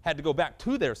 had to go back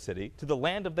to their city, to the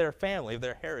land of their family, of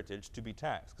their heritage, to be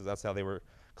taxed, because that's how they were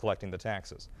collecting the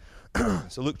taxes.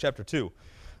 So Luke chapter 2,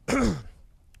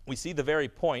 we see the very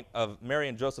point of Mary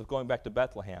and Joseph going back to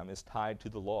Bethlehem is tied to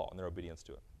the law and their obedience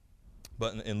to it.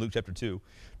 But in Luke chapter 2,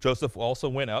 Joseph also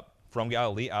went up from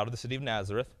Galilee out of the city of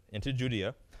Nazareth into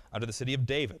Judea, unto the city of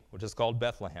David, which is called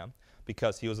Bethlehem,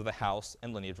 because he was of the house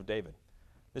and lineage of David.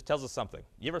 This tells us something.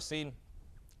 You ever seen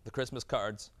the Christmas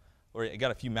cards where you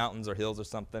got a few mountains or hills or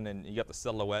something, and you got the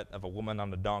silhouette of a woman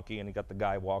on a donkey, and you got the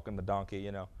guy walking the donkey,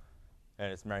 and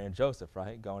it's Mary and Joseph,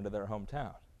 right, going to their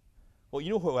hometown. Well,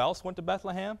 you know who else went to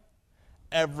Bethlehem?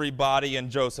 Everybody in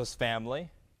Joseph's family,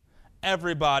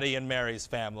 everybody in Mary's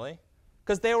family,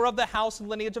 because they were of the house and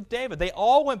lineage of David. They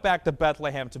all went back to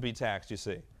Bethlehem to be taxed, you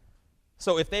see.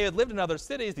 So if they had lived in other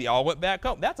cities, they all went back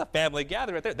home. That's a family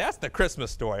gathering right there. That's the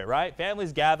Christmas story, right?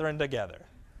 Families gathering together.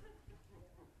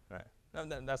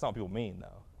 That's not what people mean,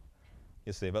 though,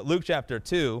 you see. But Luke chapter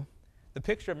 2, the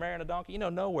picture of Mary and a donkey,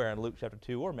 nowhere in Luke chapter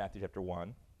 2 or Matthew chapter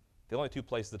 1, the only two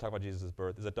places that talk about Jesus'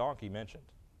 birth, is a donkey mentioned.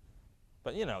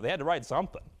 But, they had to ride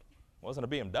something. It wasn't a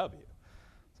BMW.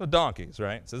 So donkeys,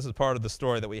 right? So this is part of the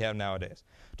story that we have nowadays.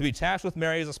 To be tasked with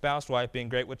Mary as a spoused wife, being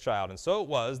great with child. And so it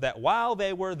was that while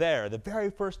they were there, the very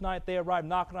first night they arrived,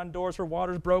 knocking on doors, her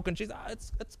water's broken. She's,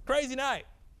 it's a crazy night.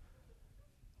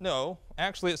 No,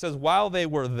 actually it says while they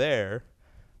were there,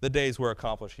 the days were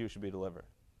accomplished, he should be delivered.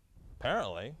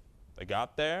 Apparently, they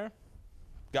got there,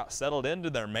 got settled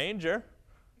into their manger,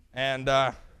 and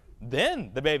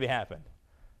then the baby happened.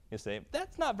 You see,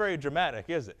 that's not very dramatic,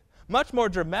 is it? Much more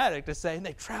dramatic to say, and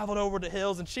they traveled over the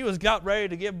hills, and she was got ready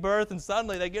to give birth, and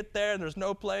suddenly they get there, and there's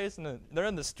no place, and they're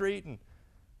in the street, and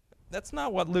that's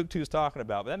not what Luke 2 is talking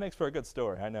about, but that makes for a good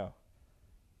story, I know.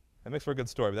 That makes for a good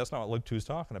story, but that's not what Luke 2 is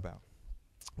talking about.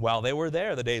 While they were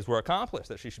there, the days were accomplished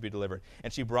that she should be delivered,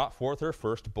 and she brought forth her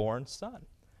firstborn son.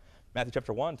 Matthew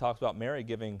chapter 1 talks about Mary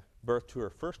giving birth to her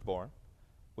firstborn,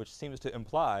 which seems to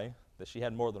imply that she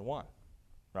had more than one,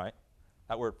 right?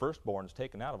 That word firstborn is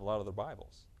taken out of a lot of the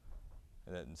Bibles.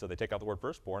 And so they take out the word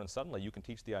firstborn, and suddenly you can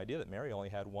teach the idea that Mary only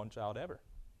had one child ever,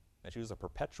 and she was a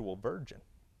perpetual virgin,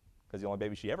 because the only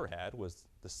baby she ever had was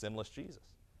the sinless Jesus.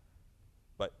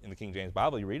 But in the King James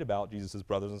Bible, you read about Jesus'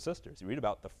 brothers and sisters. You read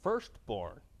about the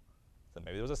firstborn. So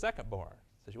maybe there was a secondborn.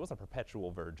 So she wasn't a perpetual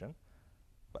virgin.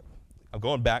 But I'm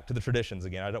going back to the traditions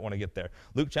again. I don't want to get there.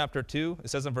 Luke chapter 2, it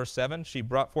says in verse 7, she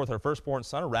brought forth her firstborn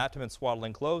son, wrapped him in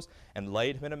swaddling clothes, and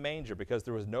laid him in a manger because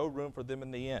there was no room for them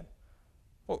in the inn.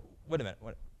 Well, wait a minute.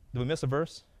 Did we miss a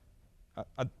verse?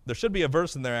 There should be a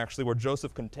verse in there, actually, where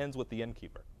Joseph contends with the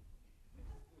innkeeper.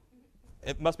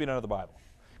 It must be in another Bible,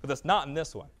 because it's not in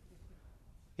this one.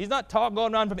 He's not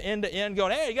going around from end to end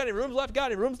going, hey, you got any rooms left?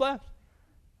 Got any rooms left?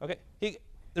 Okay.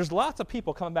 There's lots of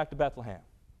people coming back to Bethlehem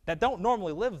that don't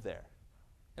normally live there.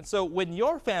 And so when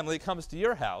your family comes to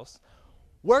your house,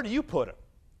 where do you put them?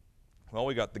 Well,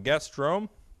 we got the guest room,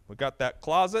 we got that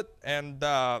closet, and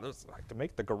I can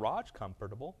make the garage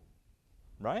comfortable,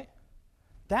 right?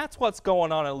 That's what's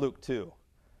going on in Luke 2.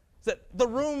 Is that the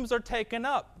rooms are taken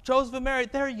up. Joseph and Mary,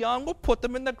 they're young. We'll put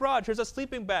them in the garage. Here's a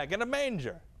sleeping bag and a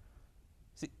manger.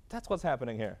 See, that's what's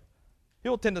happening here.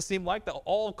 People tend to seem like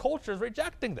all culture is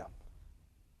rejecting them.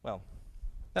 Well,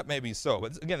 that may be so.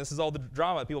 But again, this is all the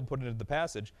drama people put into the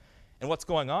passage. And what's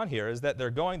going on here is that they're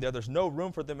going there. There's no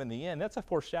room for them in the inn. That's a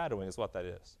foreshadowing is what that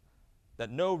is. That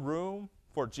no room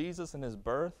for Jesus and his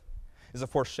birth is a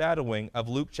foreshadowing of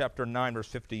Luke chapter 9, verse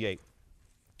 58,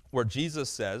 where Jesus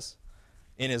says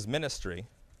in his ministry,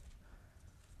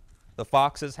 the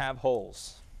foxes have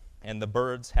holes and the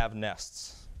birds have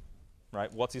nests.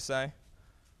 Right? What's he say?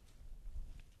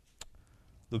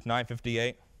 Luke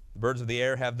 9:58. The birds of the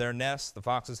air have their nests, the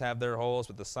foxes have their holes,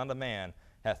 but the Son of Man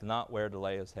hath not where to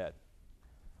lay his head.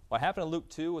 What happened in Luke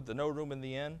 2 with the no room in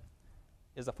the inn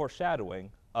is a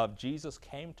foreshadowing of Jesus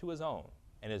came to his own,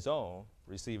 and his own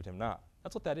received him not.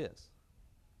 That's what that is.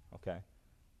 Okay?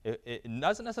 It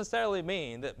doesn't necessarily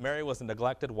mean that Mary was a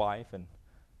neglected wife and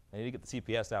they need to get the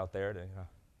CPS out there to,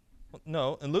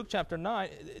 No, in Luke chapter 9,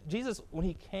 Jesus, when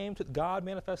he came to God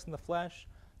manifest in the flesh,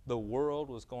 the world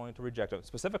was going to reject him.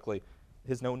 Specifically,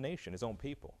 his own nation, his own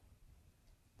people,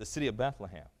 the city of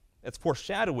Bethlehem. It's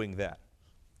foreshadowing that.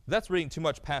 That's reading too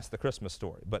much past the Christmas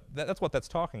story, but that's what that's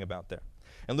talking about there.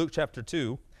 In Luke chapter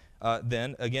 2,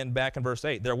 then, again, back in verse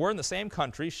 8, there were in the same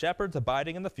country shepherds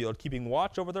abiding in the field, keeping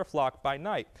watch over their flock by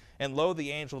night. And lo,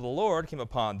 the angel of the Lord came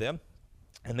upon them,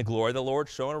 and the glory of the Lord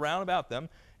shone around about them,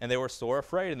 and they were sore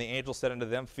afraid. And the angel said unto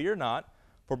them, fear not,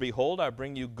 for behold, I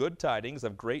bring you good tidings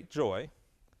of great joy,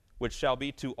 which shall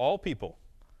be to all people.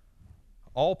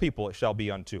 All people it shall be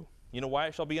unto. You know why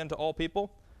it shall be unto all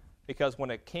people? Because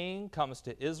when a king comes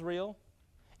to Israel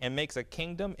and makes a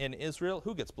kingdom in Israel,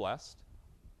 who gets blessed?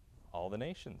 All the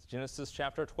nations. Genesis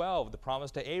chapter 12, the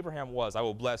promise to Abraham was, I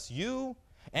will bless you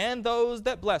and those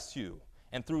that bless you.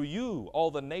 And through you, all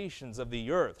the nations of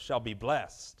the earth shall be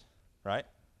blessed. Right?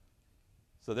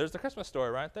 So there's the Christmas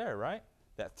story right there, right?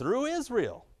 That through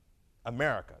Israel,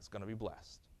 America is going to be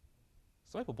blessed.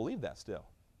 Some people believe that still.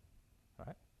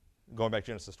 Right? Going back to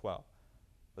Genesis 12.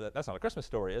 But that's not a Christmas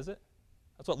story, is it?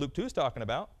 That's what Luke 2 is talking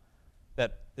about.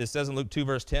 That it says in Luke 2,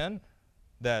 verse 10,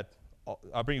 that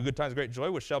I'll bring you good times of great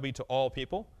joy, which shall be to all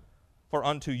people. For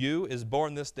unto you is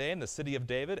born this day in the city of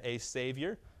David a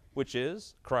Savior, which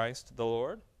is Christ the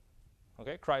Lord.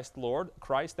 Okay, Christ the Lord.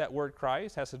 Christ, that word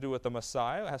Christ, has to do with the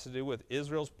Messiah. It has to do with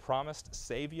Israel's promised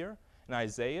Savior. In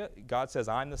Isaiah, God says,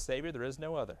 I'm the Savior, there is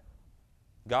no other.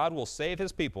 God will save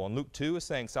his people. And Luke 2 is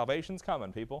saying, salvation's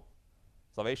coming, people.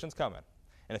 Salvation's coming.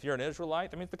 And if you're an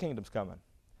Israelite, that means the kingdom's coming.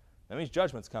 That means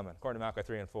judgment's coming, according to Malachi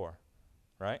 3 and 4.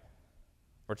 Right?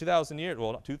 For 2,000 years,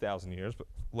 well, not 2,000 years,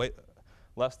 but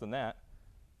less than that,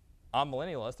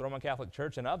 amillennialists, the Roman Catholic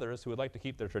Church, and others who would like to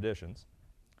keep their traditions,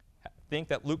 think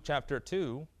that Luke chapter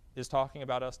 2 is talking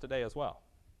about us today as well,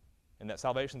 and that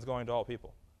salvation's going to all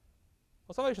people.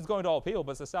 Well, salvation's going to all people,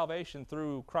 but it's a salvation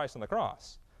through Christ on the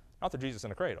cross, not through Jesus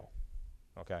in a cradle.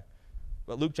 Okay?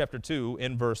 But Luke chapter 2,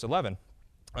 in verse 11,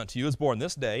 unto you is born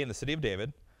this day in the city of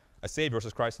David a Savior, which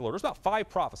is Christ the Lord. There's about 5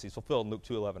 prophecies fulfilled in Luke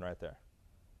 2:11 right there.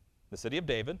 The city of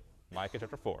David, Micah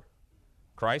chapter 4.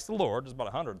 Christ the Lord, there's about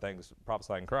 100 things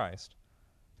prophesying Christ.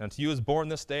 And unto you is born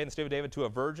this day in the city of David to a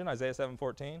virgin, Isaiah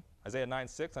 7:14. Isaiah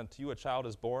 9:6, unto you a child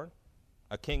is born,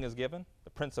 a king is given, the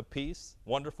Prince of Peace,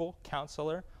 Wonderful,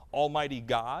 Counselor, Almighty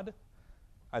God,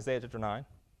 Isaiah chapter 9.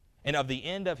 And of the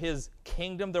end of his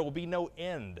kingdom there will be no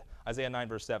end, Isaiah 9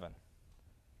 verse 7.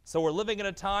 So we're living in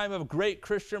a time of great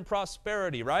Christian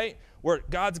prosperity, right? Where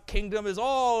God's kingdom is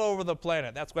all over the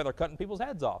planet. That's why they're cutting people's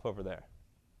heads off over there.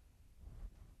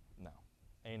 No,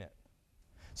 ain't it?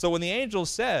 So when the angel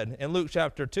said in Luke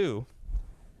chapter 2,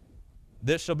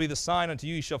 this shall be the sign unto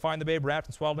you, you shall find the babe wrapped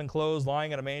in swaddling clothes,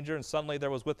 lying in a manger, and suddenly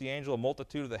there was with the angel a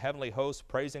multitude of the heavenly hosts,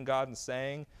 praising God and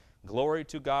saying, glory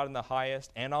to God in the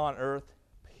highest, and on earth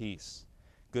peace,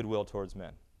 goodwill towards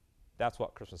men. That's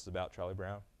what Christmas is about, Charlie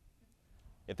Brown.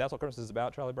 If that's what Christmas is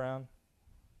about, Charlie Brown,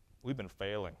 we've been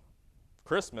failing.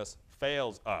 Christmas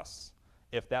fails us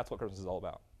if that's what Christmas is all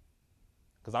about.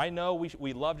 Because I know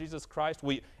we love Jesus Christ,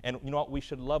 and you know what? We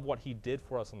should love what he did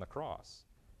for us on the cross.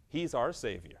 He's our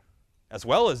Savior, as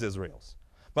well as Israel's.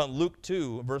 But in Luke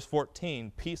 2, verse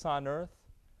 14, peace on earth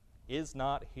is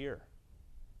not here.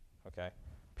 Okay?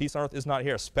 Peace on earth is not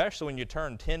here, especially when you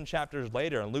turn 10 chapters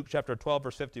later in Luke chapter 12,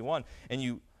 verse 51, and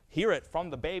you hear it from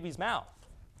the baby's mouth.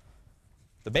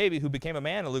 The baby who became a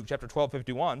man in Luke chapter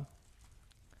 12:51.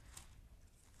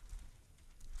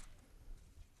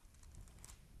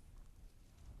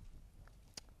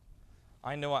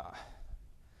 I know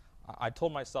I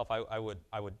told myself I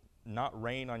would not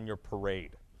rain on your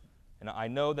parade. And I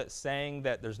know that saying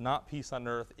that there's not peace on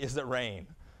earth isn't rain,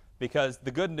 because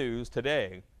the good news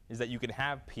today is that you can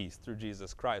have peace through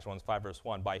Jesus Christ, Romans 5 verse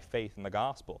 1, by faith in the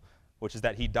gospel, which is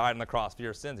that he died on the cross for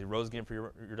your sins. He rose again for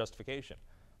your justification.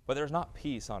 But there's not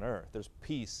peace on earth. There's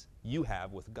peace you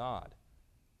have with God.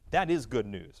 That is good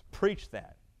news. Preach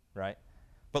that, right?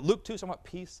 But Luke 2 is talking about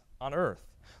peace on earth.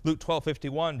 Luke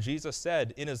 12:51, Jesus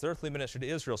said in his earthly ministry to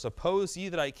Israel, suppose ye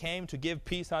that I came to give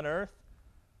peace on earth?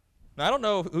 Now, I don't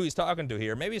know who he's talking to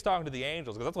here. Maybe he's talking to the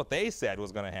angels, because that's what they said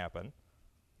was going to happen.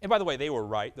 And by the way, they were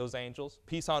right, those angels.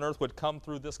 Peace on earth would come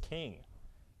through this king,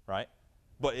 right?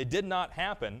 But it did not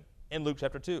happen in Luke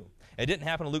chapter 2. It didn't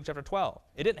happen in Luke chapter 12.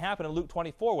 It didn't happen in Luke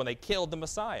 24 when they killed the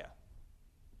Messiah.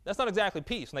 That's not exactly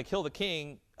peace when they kill the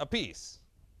king of peace.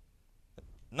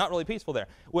 Not really peaceful there.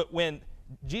 When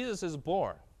Jesus is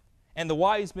born and the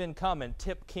wise men come and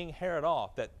tip King Herod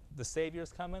off that the Savior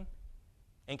is coming,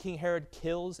 and King Herod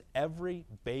kills every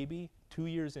baby 2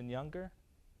 years and younger,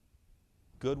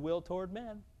 goodwill toward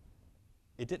men.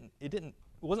 It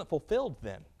wasn't fulfilled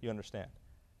then, you understand.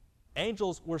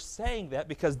 Angels were saying that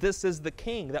because this is the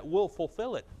king that will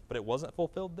fulfill it, but it wasn't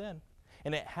fulfilled then.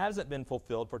 And it hasn't been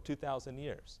fulfilled for 2,000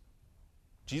 years.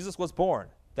 Jesus was born.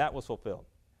 That was fulfilled.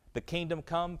 The kingdom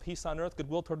come, peace on earth,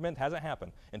 goodwill toward men, hasn't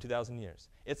happened in 2,000 years.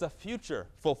 It's a future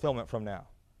fulfillment from now.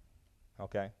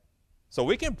 Okay? So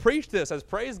we can preach this as,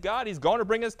 praise God, he's going to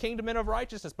bring his kingdom in of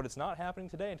righteousness, but it's not happening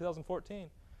today in 2014.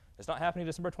 It's not happening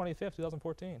December 25th,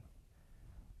 2014.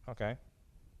 Okay?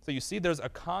 So you see there's a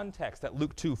context that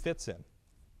Luke 2 fits in.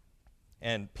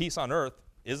 And peace on earth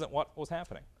isn't what was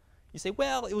happening. You say,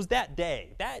 well, it was that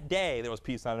day. That day there was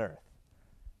peace on earth.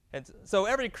 And so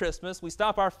every Christmas we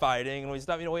stop our fighting and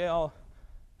we all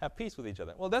have peace with each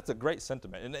other. Well, that's a great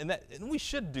sentiment. And we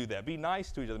should do that. Be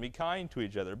nice to each other. Be kind to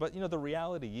each other. But, the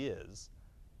reality is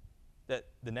that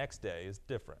the next day is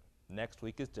different. Next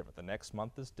week is different. The next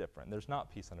month is different. There's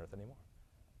not peace on earth anymore.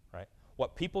 Right?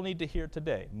 What people need to hear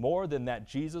today, more than that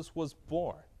Jesus was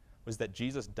born, was that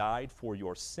Jesus died for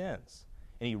your sins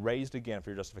and he raised again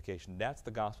for your justification. That's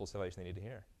the gospel of salvation they need to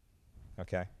hear.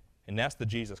 Okay? And that's the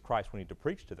Jesus Christ we need to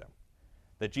preach to them.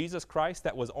 The Jesus Christ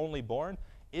that was only born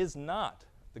is not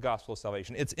the gospel of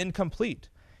salvation. It's incomplete.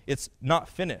 It's not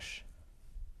finished.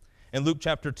 In Luke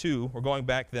chapter 2, we're going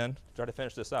back then to try to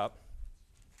finish this up.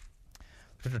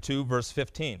 Chapter 2, verse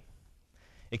 15.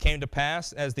 It came to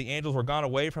pass, as the angels were gone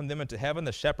away from them into heaven,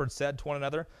 the shepherds said to one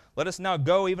another, let us now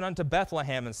go even unto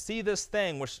Bethlehem, and see this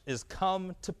thing which is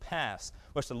come to pass,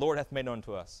 which the Lord hath made known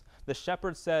to us. The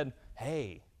shepherds said,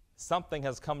 hey, something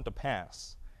has come to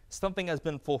pass. Something has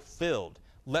been fulfilled.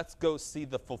 Let's go see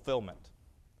the fulfillment.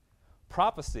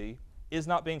 Prophecy is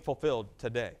not being fulfilled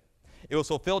today. It was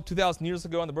fulfilled 2,000 years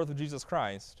ago in the birth of Jesus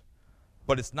Christ,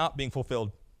 but it's not being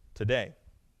fulfilled today.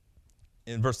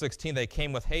 In verse 16, they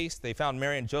came with haste. They found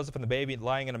Mary and Joseph and the baby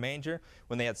lying in a manger.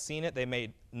 When they had seen it, they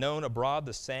made known abroad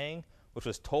the saying which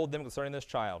was told them concerning this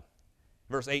child.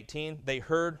 Verse 18, they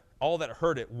heard, all that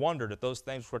heard it wondered at those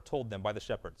things which were told them by the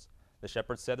shepherds. The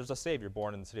shepherds said, there's a Savior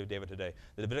born in the city of David today.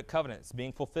 The Davidic covenant is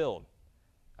being fulfilled.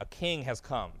 A king has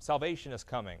come. Salvation is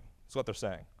coming. That's what they're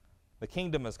saying. The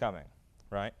kingdom is coming,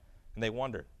 right? And they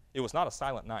wondered. It was not a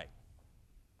silent night,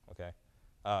 okay?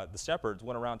 The shepherds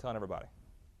went around telling everybody.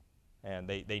 And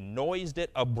they noised it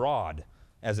abroad,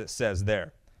 as it says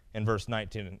there in verse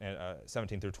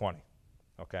 17 through 20,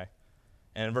 okay?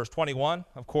 And in verse 21,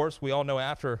 of course, we all know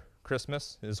after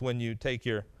Christmas is when you take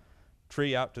your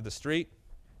tree out to the street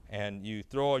and you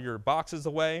throw all your boxes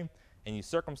away and you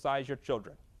circumcise your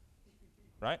children,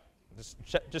 right?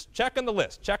 Just checking the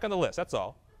list, that's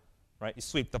all, right? You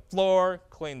sweep the floor,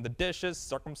 clean the dishes,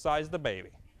 circumcise the baby.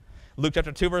 Luke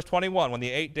chapter 2, verse 21, when the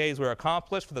 8 days were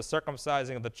accomplished for the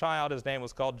circumcising of the child, his name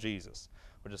was called Jesus,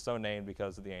 which is so named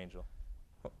because of the angel.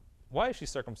 Why is she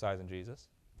circumcising Jesus?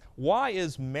 Why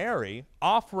is Mary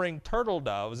offering turtle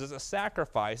doves as a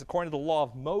sacrifice according to the law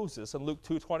of Moses in Luke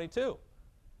 2:22?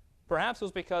 Perhaps it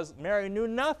was because Mary knew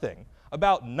nothing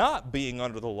about not being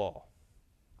under the law,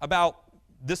 about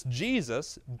this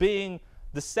Jesus being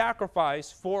the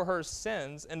sacrifice for her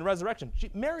sins and resurrection.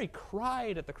 Mary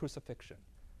cried at the crucifixion,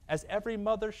 as every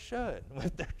mother should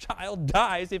when their child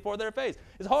dies before their face.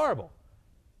 It's horrible.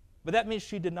 But that means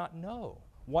she did not know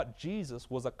what Jesus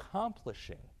was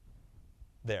accomplishing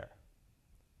there.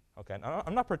 Okay, now,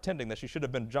 I'm not pretending that she should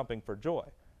have been jumping for joy.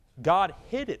 God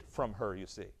hid it from her, you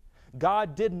see.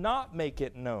 God did not make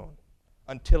it known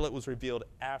until it was revealed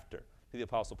after to the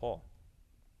Apostle Paul.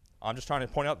 I'm just trying to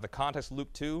point out that the context of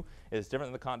Luke 2 is different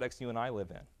than the context you and I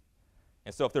live in.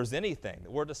 And so if there's anything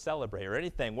that we're to celebrate or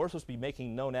anything we're supposed to be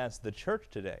making known as the church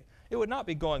today, it would not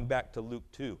be going back to Luke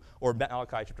 2 or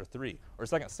Malachi chapter 3 or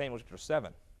 2 Samuel chapter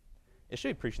 7. It should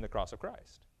be preaching the cross of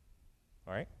Christ.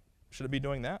 All right? Should it be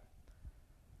doing that?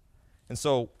 And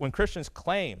so when Christians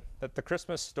claim that the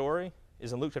Christmas story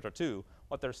is in Luke chapter 2,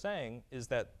 what they're saying is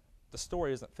that the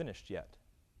story isn't finished yet.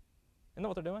 Isn't that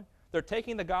what they're doing? They're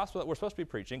taking the gospel that we're supposed to be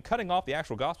preaching, cutting off the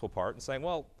actual gospel part and saying,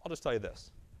 well, I'll just tell you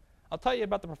this. I'll tell you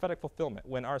about the prophetic fulfillment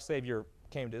when our Savior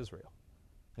came to Israel.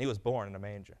 And he was born in a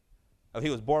manger. He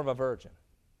was born of a virgin.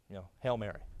 Hail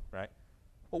Mary, right?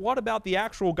 But what about the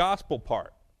actual gospel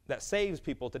part that saves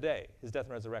people today, his death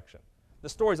and resurrection? The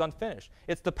story's unfinished.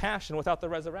 It's the passion without the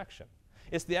resurrection.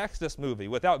 It's the Exodus movie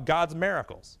without God's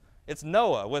miracles. It's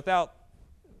Noah without,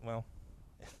 well,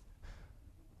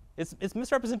 it's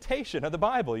misrepresentation of the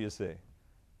Bible, you see.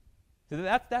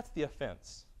 That's the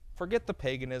offense. Forget the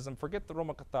paganism, forget the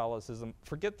Roman Catholicism,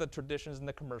 forget the traditions and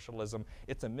the commercialism.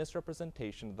 It's a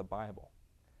misrepresentation of the Bible.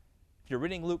 If you're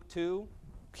reading Luke 2,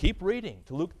 keep reading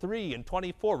to Luke 3 and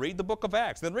 24. Read the book of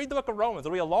Acts, then read the book of Romans.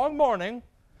 It'll be a long morning,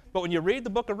 but when you read the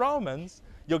book of Romans,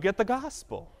 you'll get the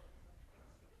gospel.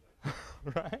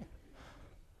 Right?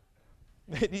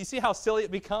 You see how silly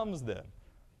it becomes then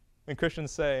when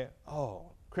Christians say,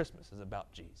 oh, Christmas is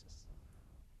about Jesus.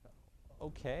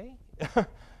 Okay.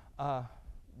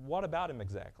 What about him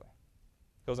exactly?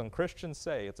 Because when Christians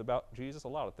say it's about Jesus, a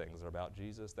lot of things are about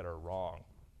Jesus that are wrong.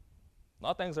 A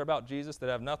lot of things are about Jesus that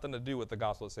have nothing to do with the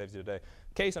gospel that saves you today.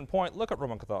 Case in point, look at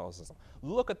Roman Catholicism.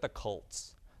 Look at the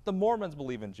cults. The Mormons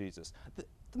believe in Jesus.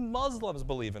 The Muslims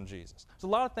believe in Jesus. There's a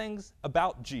lot of things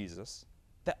about Jesus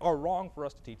that are wrong for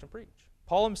us to teach and preach.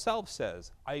 Paul himself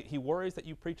says, he worries that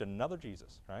you preach another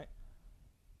Jesus, right?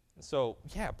 So,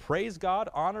 yeah, praise God,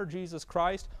 honor Jesus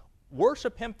Christ,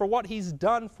 worship him for what he's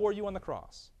done for you on the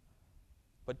cross.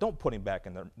 But don't put him back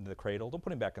in the cradle. Don't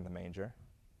put him back in the manger.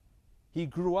 He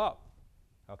grew up,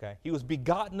 okay? He was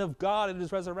begotten of God at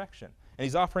his resurrection, and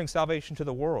he's offering salvation to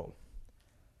the world.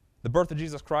 The birth of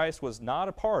Jesus Christ was not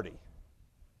a party.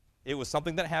 It was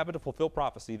something that happened to fulfill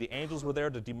prophecy. The angels were there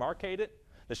to demarcate it.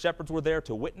 The shepherds were there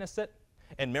to witness it.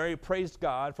 And Mary praised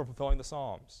God for fulfilling the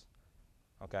Psalms,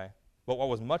 okay? But what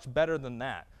was much better than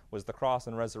that was the cross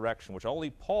and resurrection, which only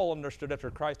Paul understood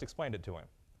after Christ explained it to him.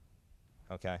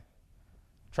 Okay?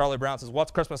 Charlie Brown says,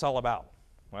 what's Christmas all about?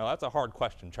 Well, that's a hard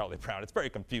question, Charlie Brown. It's very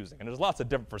confusing, and there's lots of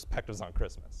different perspectives on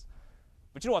Christmas.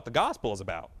 But you know what the gospel is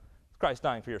about? It's Christ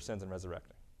dying for your sins and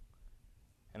resurrecting.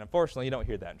 And unfortunately, you don't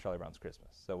hear that in Charlie Brown's Christmas.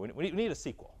 So we need a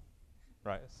sequel,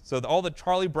 right? So all the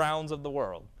Charlie Browns of the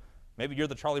world, maybe you're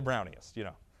the Charlie Browniest,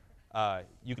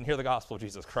 you can hear the gospel of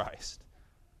Jesus Christ.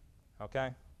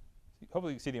 Okay?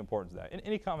 Hopefully you see the importance of that.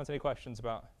 Any comments, any questions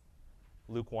about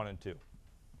Luke 1 and 2?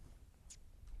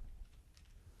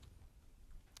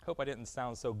 Hope I didn't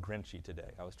sound so grinchy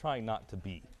today. I was trying not to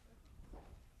be.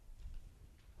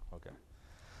 Okay.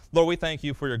 Lord, we thank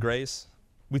you for your grace.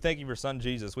 We thank you for your Son,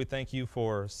 Jesus. We thank you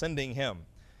for sending him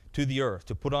to the earth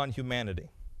to put on humanity,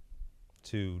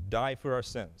 to die for our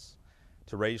sins,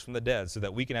 to raise from the dead so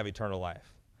that we can have eternal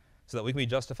life, so that we can be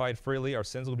justified freely, our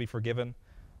sins will be forgiven,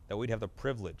 that we'd have the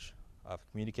privilege of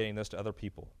communicating this to other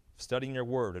people, studying your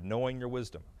word and knowing your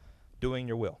wisdom, doing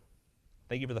your will.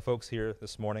 Thank you for the folks here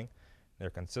this morning, their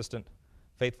consistent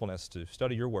faithfulness to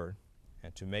study your word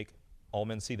and to make all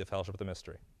men see the fellowship of the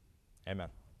mystery. Amen.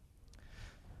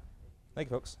 Thank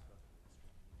you, folks.